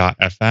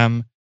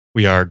gotime.fm.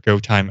 We are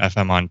GoTime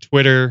FM on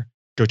Twitter,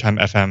 GoTime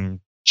FM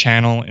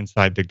channel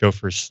inside the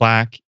Gophers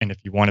Slack. And if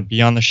you want to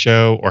be on the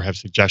show or have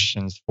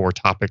suggestions for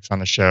topics on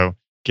the show,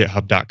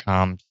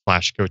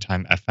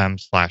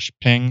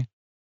 github.com/GoTimeFM/ping.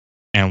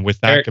 And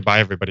with that, Eric, goodbye,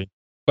 everybody.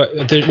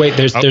 But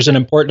there's an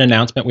important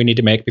announcement we need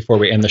to make before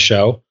we end the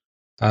show.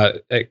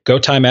 At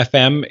GoTime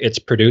FM, its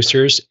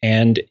producers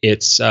and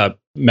its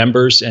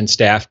members and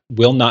staff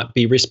will not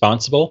be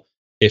responsible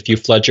if you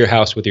flood your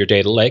house with your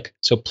data lake.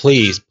 So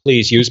please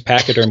use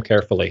Pachyderm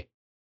carefully.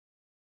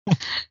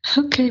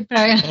 Okay,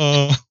 Brian.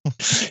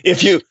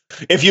 If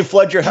you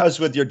flood your house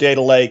with your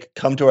data lake,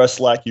 come to our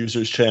Slack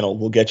users channel.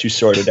 We'll get you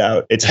sorted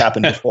out. It's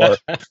happened before.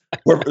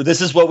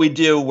 This is what we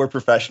do. We're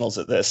professionals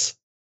at this.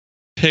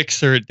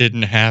 Pixar, it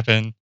didn't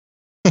happen.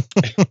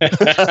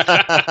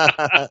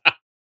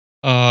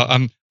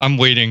 I'm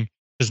waiting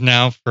because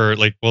now for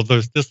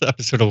this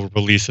episode will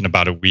release in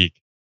about a week.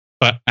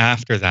 But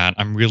after that,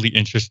 I'm really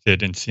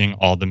interested in seeing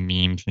all the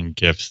memes and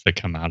GIFs that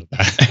come out of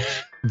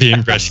that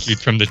being rescued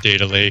from the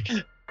data lake.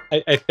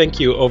 I think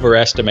you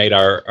overestimate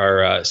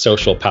our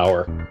social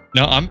power.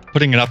 No, I'm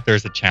putting it up there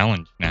as a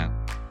challenge now.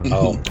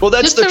 Oh, well,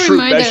 that's the true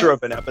measure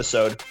of an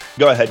episode.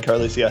 Go ahead,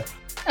 Carlicia.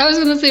 I was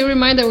going to say a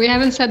reminder. We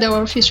haven't said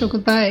our official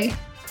goodbye.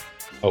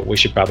 Oh, we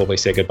should probably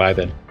say goodbye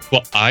then.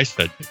 Well, I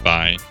said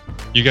goodbye.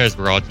 You guys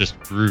were all just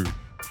rude.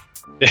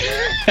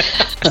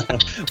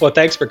 Well,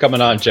 thanks for coming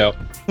on, Joe.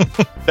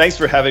 Thanks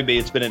for having me.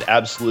 It's been an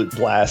absolute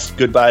blast.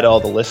 Goodbye to all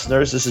the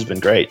listeners. This has been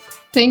great.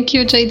 Thank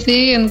you,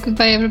 JD, and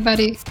goodbye,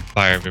 everybody.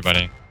 Bye,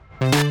 everybody.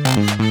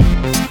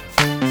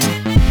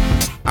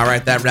 All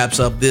right, that wraps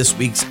up this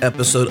week's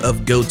episode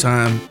of Go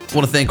Time. I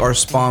want to thank our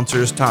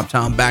sponsors,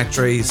 TopTal and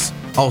Backtrace.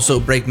 Also,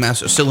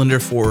 Breakmaster Cylinder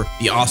for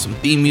the awesome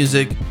theme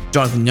music,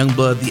 Jonathan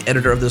Youngblood, the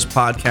editor of this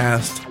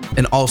podcast,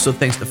 and also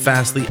thanks to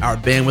Fastly, our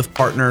bandwidth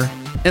partner,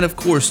 and of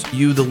course,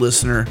 you, the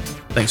listener.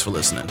 Thanks for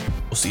listening.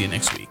 We'll see you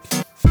next week.